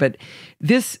 unfortunately, but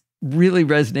this really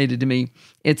resonated to me.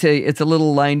 It's a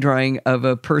little line drawing of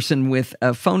a person with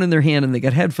a phone in their hand and they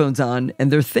got headphones on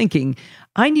and they're thinking,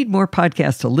 I need more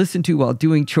podcasts to listen to while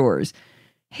doing chores.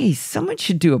 Hey, someone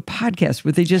should do a podcast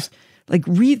where they just like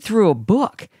read through a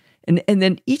book and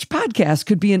then each podcast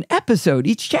could be an episode.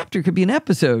 Each chapter could be an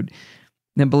episode.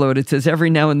 And then below it says, every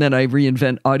now and then I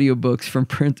reinvent audiobooks from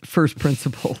first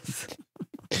principles.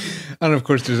 And of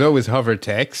course, there's always hover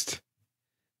text.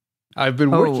 I've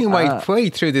been working my way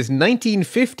through this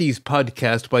 1950s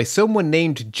podcast by someone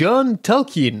named John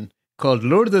Tolkien called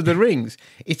Lord of the Rings.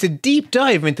 It's a deep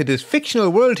dive into this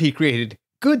fictional world he created.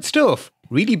 Good stuff.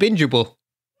 Really bingeable.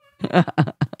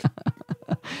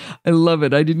 I love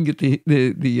it. I didn't get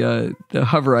the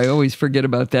hover. I always forget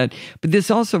about that. But this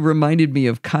also reminded me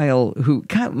of Kyle,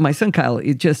 my son Kyle,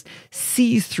 it just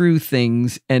sees through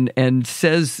things and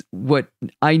says what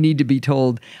I need to be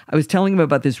told. I was telling him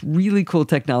about this really cool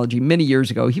technology many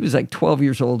years ago. He was like 12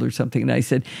 years old or something. And I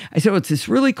said, oh, it's this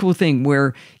really cool thing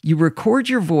where you record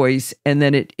your voice and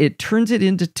then it turns it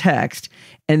into text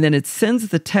and then it sends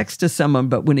the text to someone.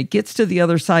 But when it gets to the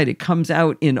other side, it comes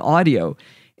out in audio.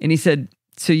 And he said,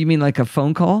 so you mean like a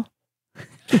phone call?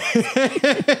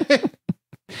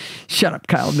 Shut up,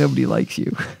 Kyle. Nobody likes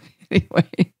you. Anyway.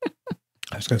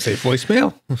 I was going to say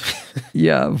voicemail.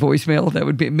 Yeah, voicemail. That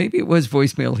would be, maybe it was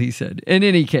voicemail, he said. In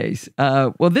any case,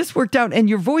 well, this worked out. And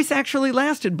your voice actually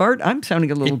lasted, Bart. I'm sounding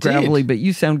a little gravelly, but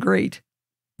you sound great.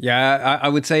 Yeah, I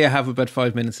would say I have about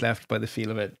 5 minutes left by the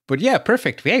feel of it. But yeah,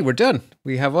 perfect. Hey, we're done.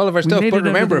 We have all of our stuff. But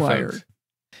remember, folks.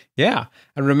 Yeah.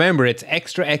 And remember, it's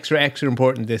extra, extra, extra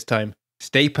important this time.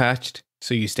 Stay patched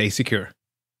so you stay secure.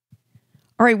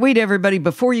 All right, wait, everybody.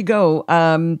 Before you go,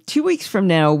 2 weeks from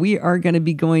now, we are going to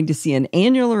be going to see an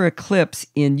annular eclipse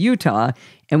in Utah,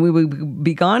 and we will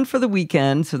be gone for the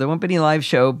weekend, so there won't be any live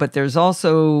show, but we're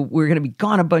going to be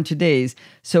gone a bunch of days.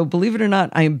 So believe it or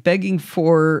not, I am begging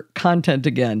for content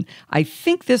again. I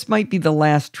think this might be the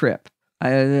last trip.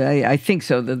 I think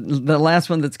so. The last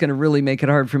one that's going to really make it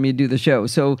hard for me to do the show.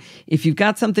 So if you've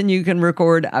got something you can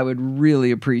record, I would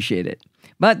really appreciate it.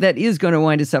 But that is going to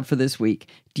wind us up for this week.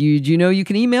 Do you know you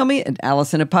can email me at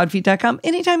allison@podfeet.com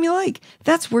anytime you like?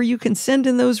 That's where you can send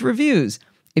in those reviews.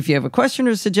 If you have a question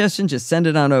or suggestion, just send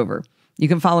it on over. You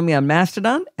can follow me on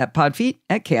Mastodon at podfeet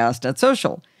at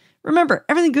chaos.social. Remember,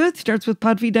 everything good starts with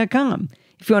podfeet.com.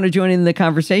 If you want to join in the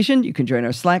conversation, you can join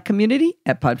our Slack community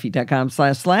at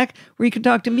podfeet.com/Slack, where you can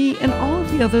talk to me and all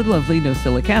of the other lovely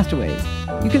NoSilla castaways.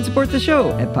 You can support the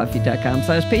show at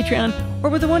podfeet.com/Patreon or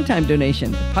with a one-time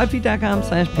donation at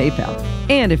podfeet.com/PayPal.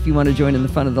 And if you want to join in the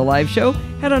fun of the live show,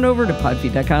 head on over to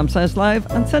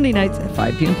podfeet.com/live on Sunday nights at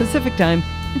 5 p.m. Pacific time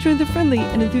and join the friendly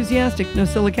and enthusiastic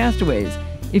NoSilla castaways.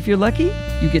 If you're lucky,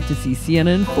 you get to see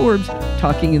Sienna and Forbes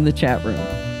talking in the chat room.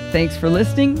 Thanks for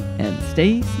listening and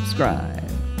stay subscribed.